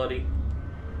on, buddy.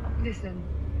 Listen,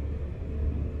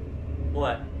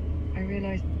 What? I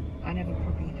realized I never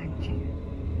properly thanked you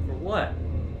For what?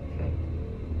 for,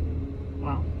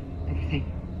 well,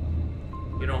 everything.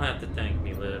 You don't have to thank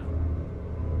me, Liv.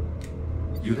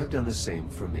 You'd have done the same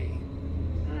for me.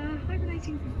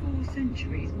 Hibernating for 4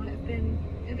 centuries might have been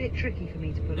a bit tricky for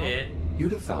me to pull Yeah, off.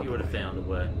 You'd have found you would have found a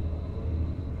way.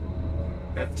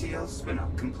 FTL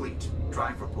spin-up complete.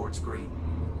 Drive reports green.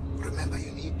 Remember,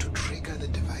 you need to trigger the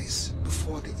device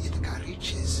before the Ithaca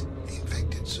reaches the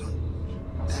infected zone.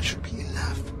 That should be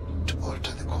enough to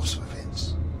alter the course of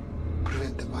events.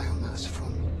 Prevent the biomass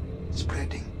from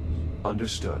spreading.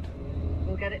 Understood.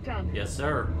 We'll get it done. Yes,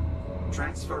 sir.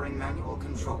 Transferring manual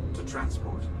control to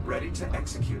transport. Ready to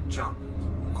execute jump.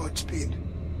 Godspeed.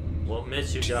 Won't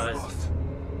miss you To you guys. both.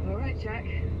 All right, Jack.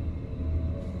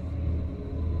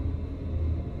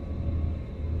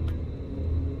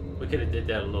 We could have did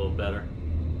that a little better.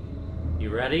 You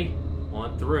ready?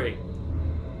 On 3.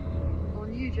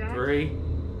 On you, Jack. 3,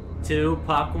 2,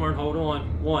 popcorn, hold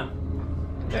on.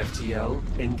 1. FTL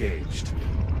engaged.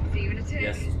 See you in a tick.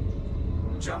 Yes.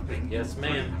 Jumping. Yes,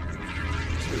 ma'am.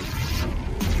 3,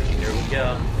 2. Here we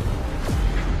go.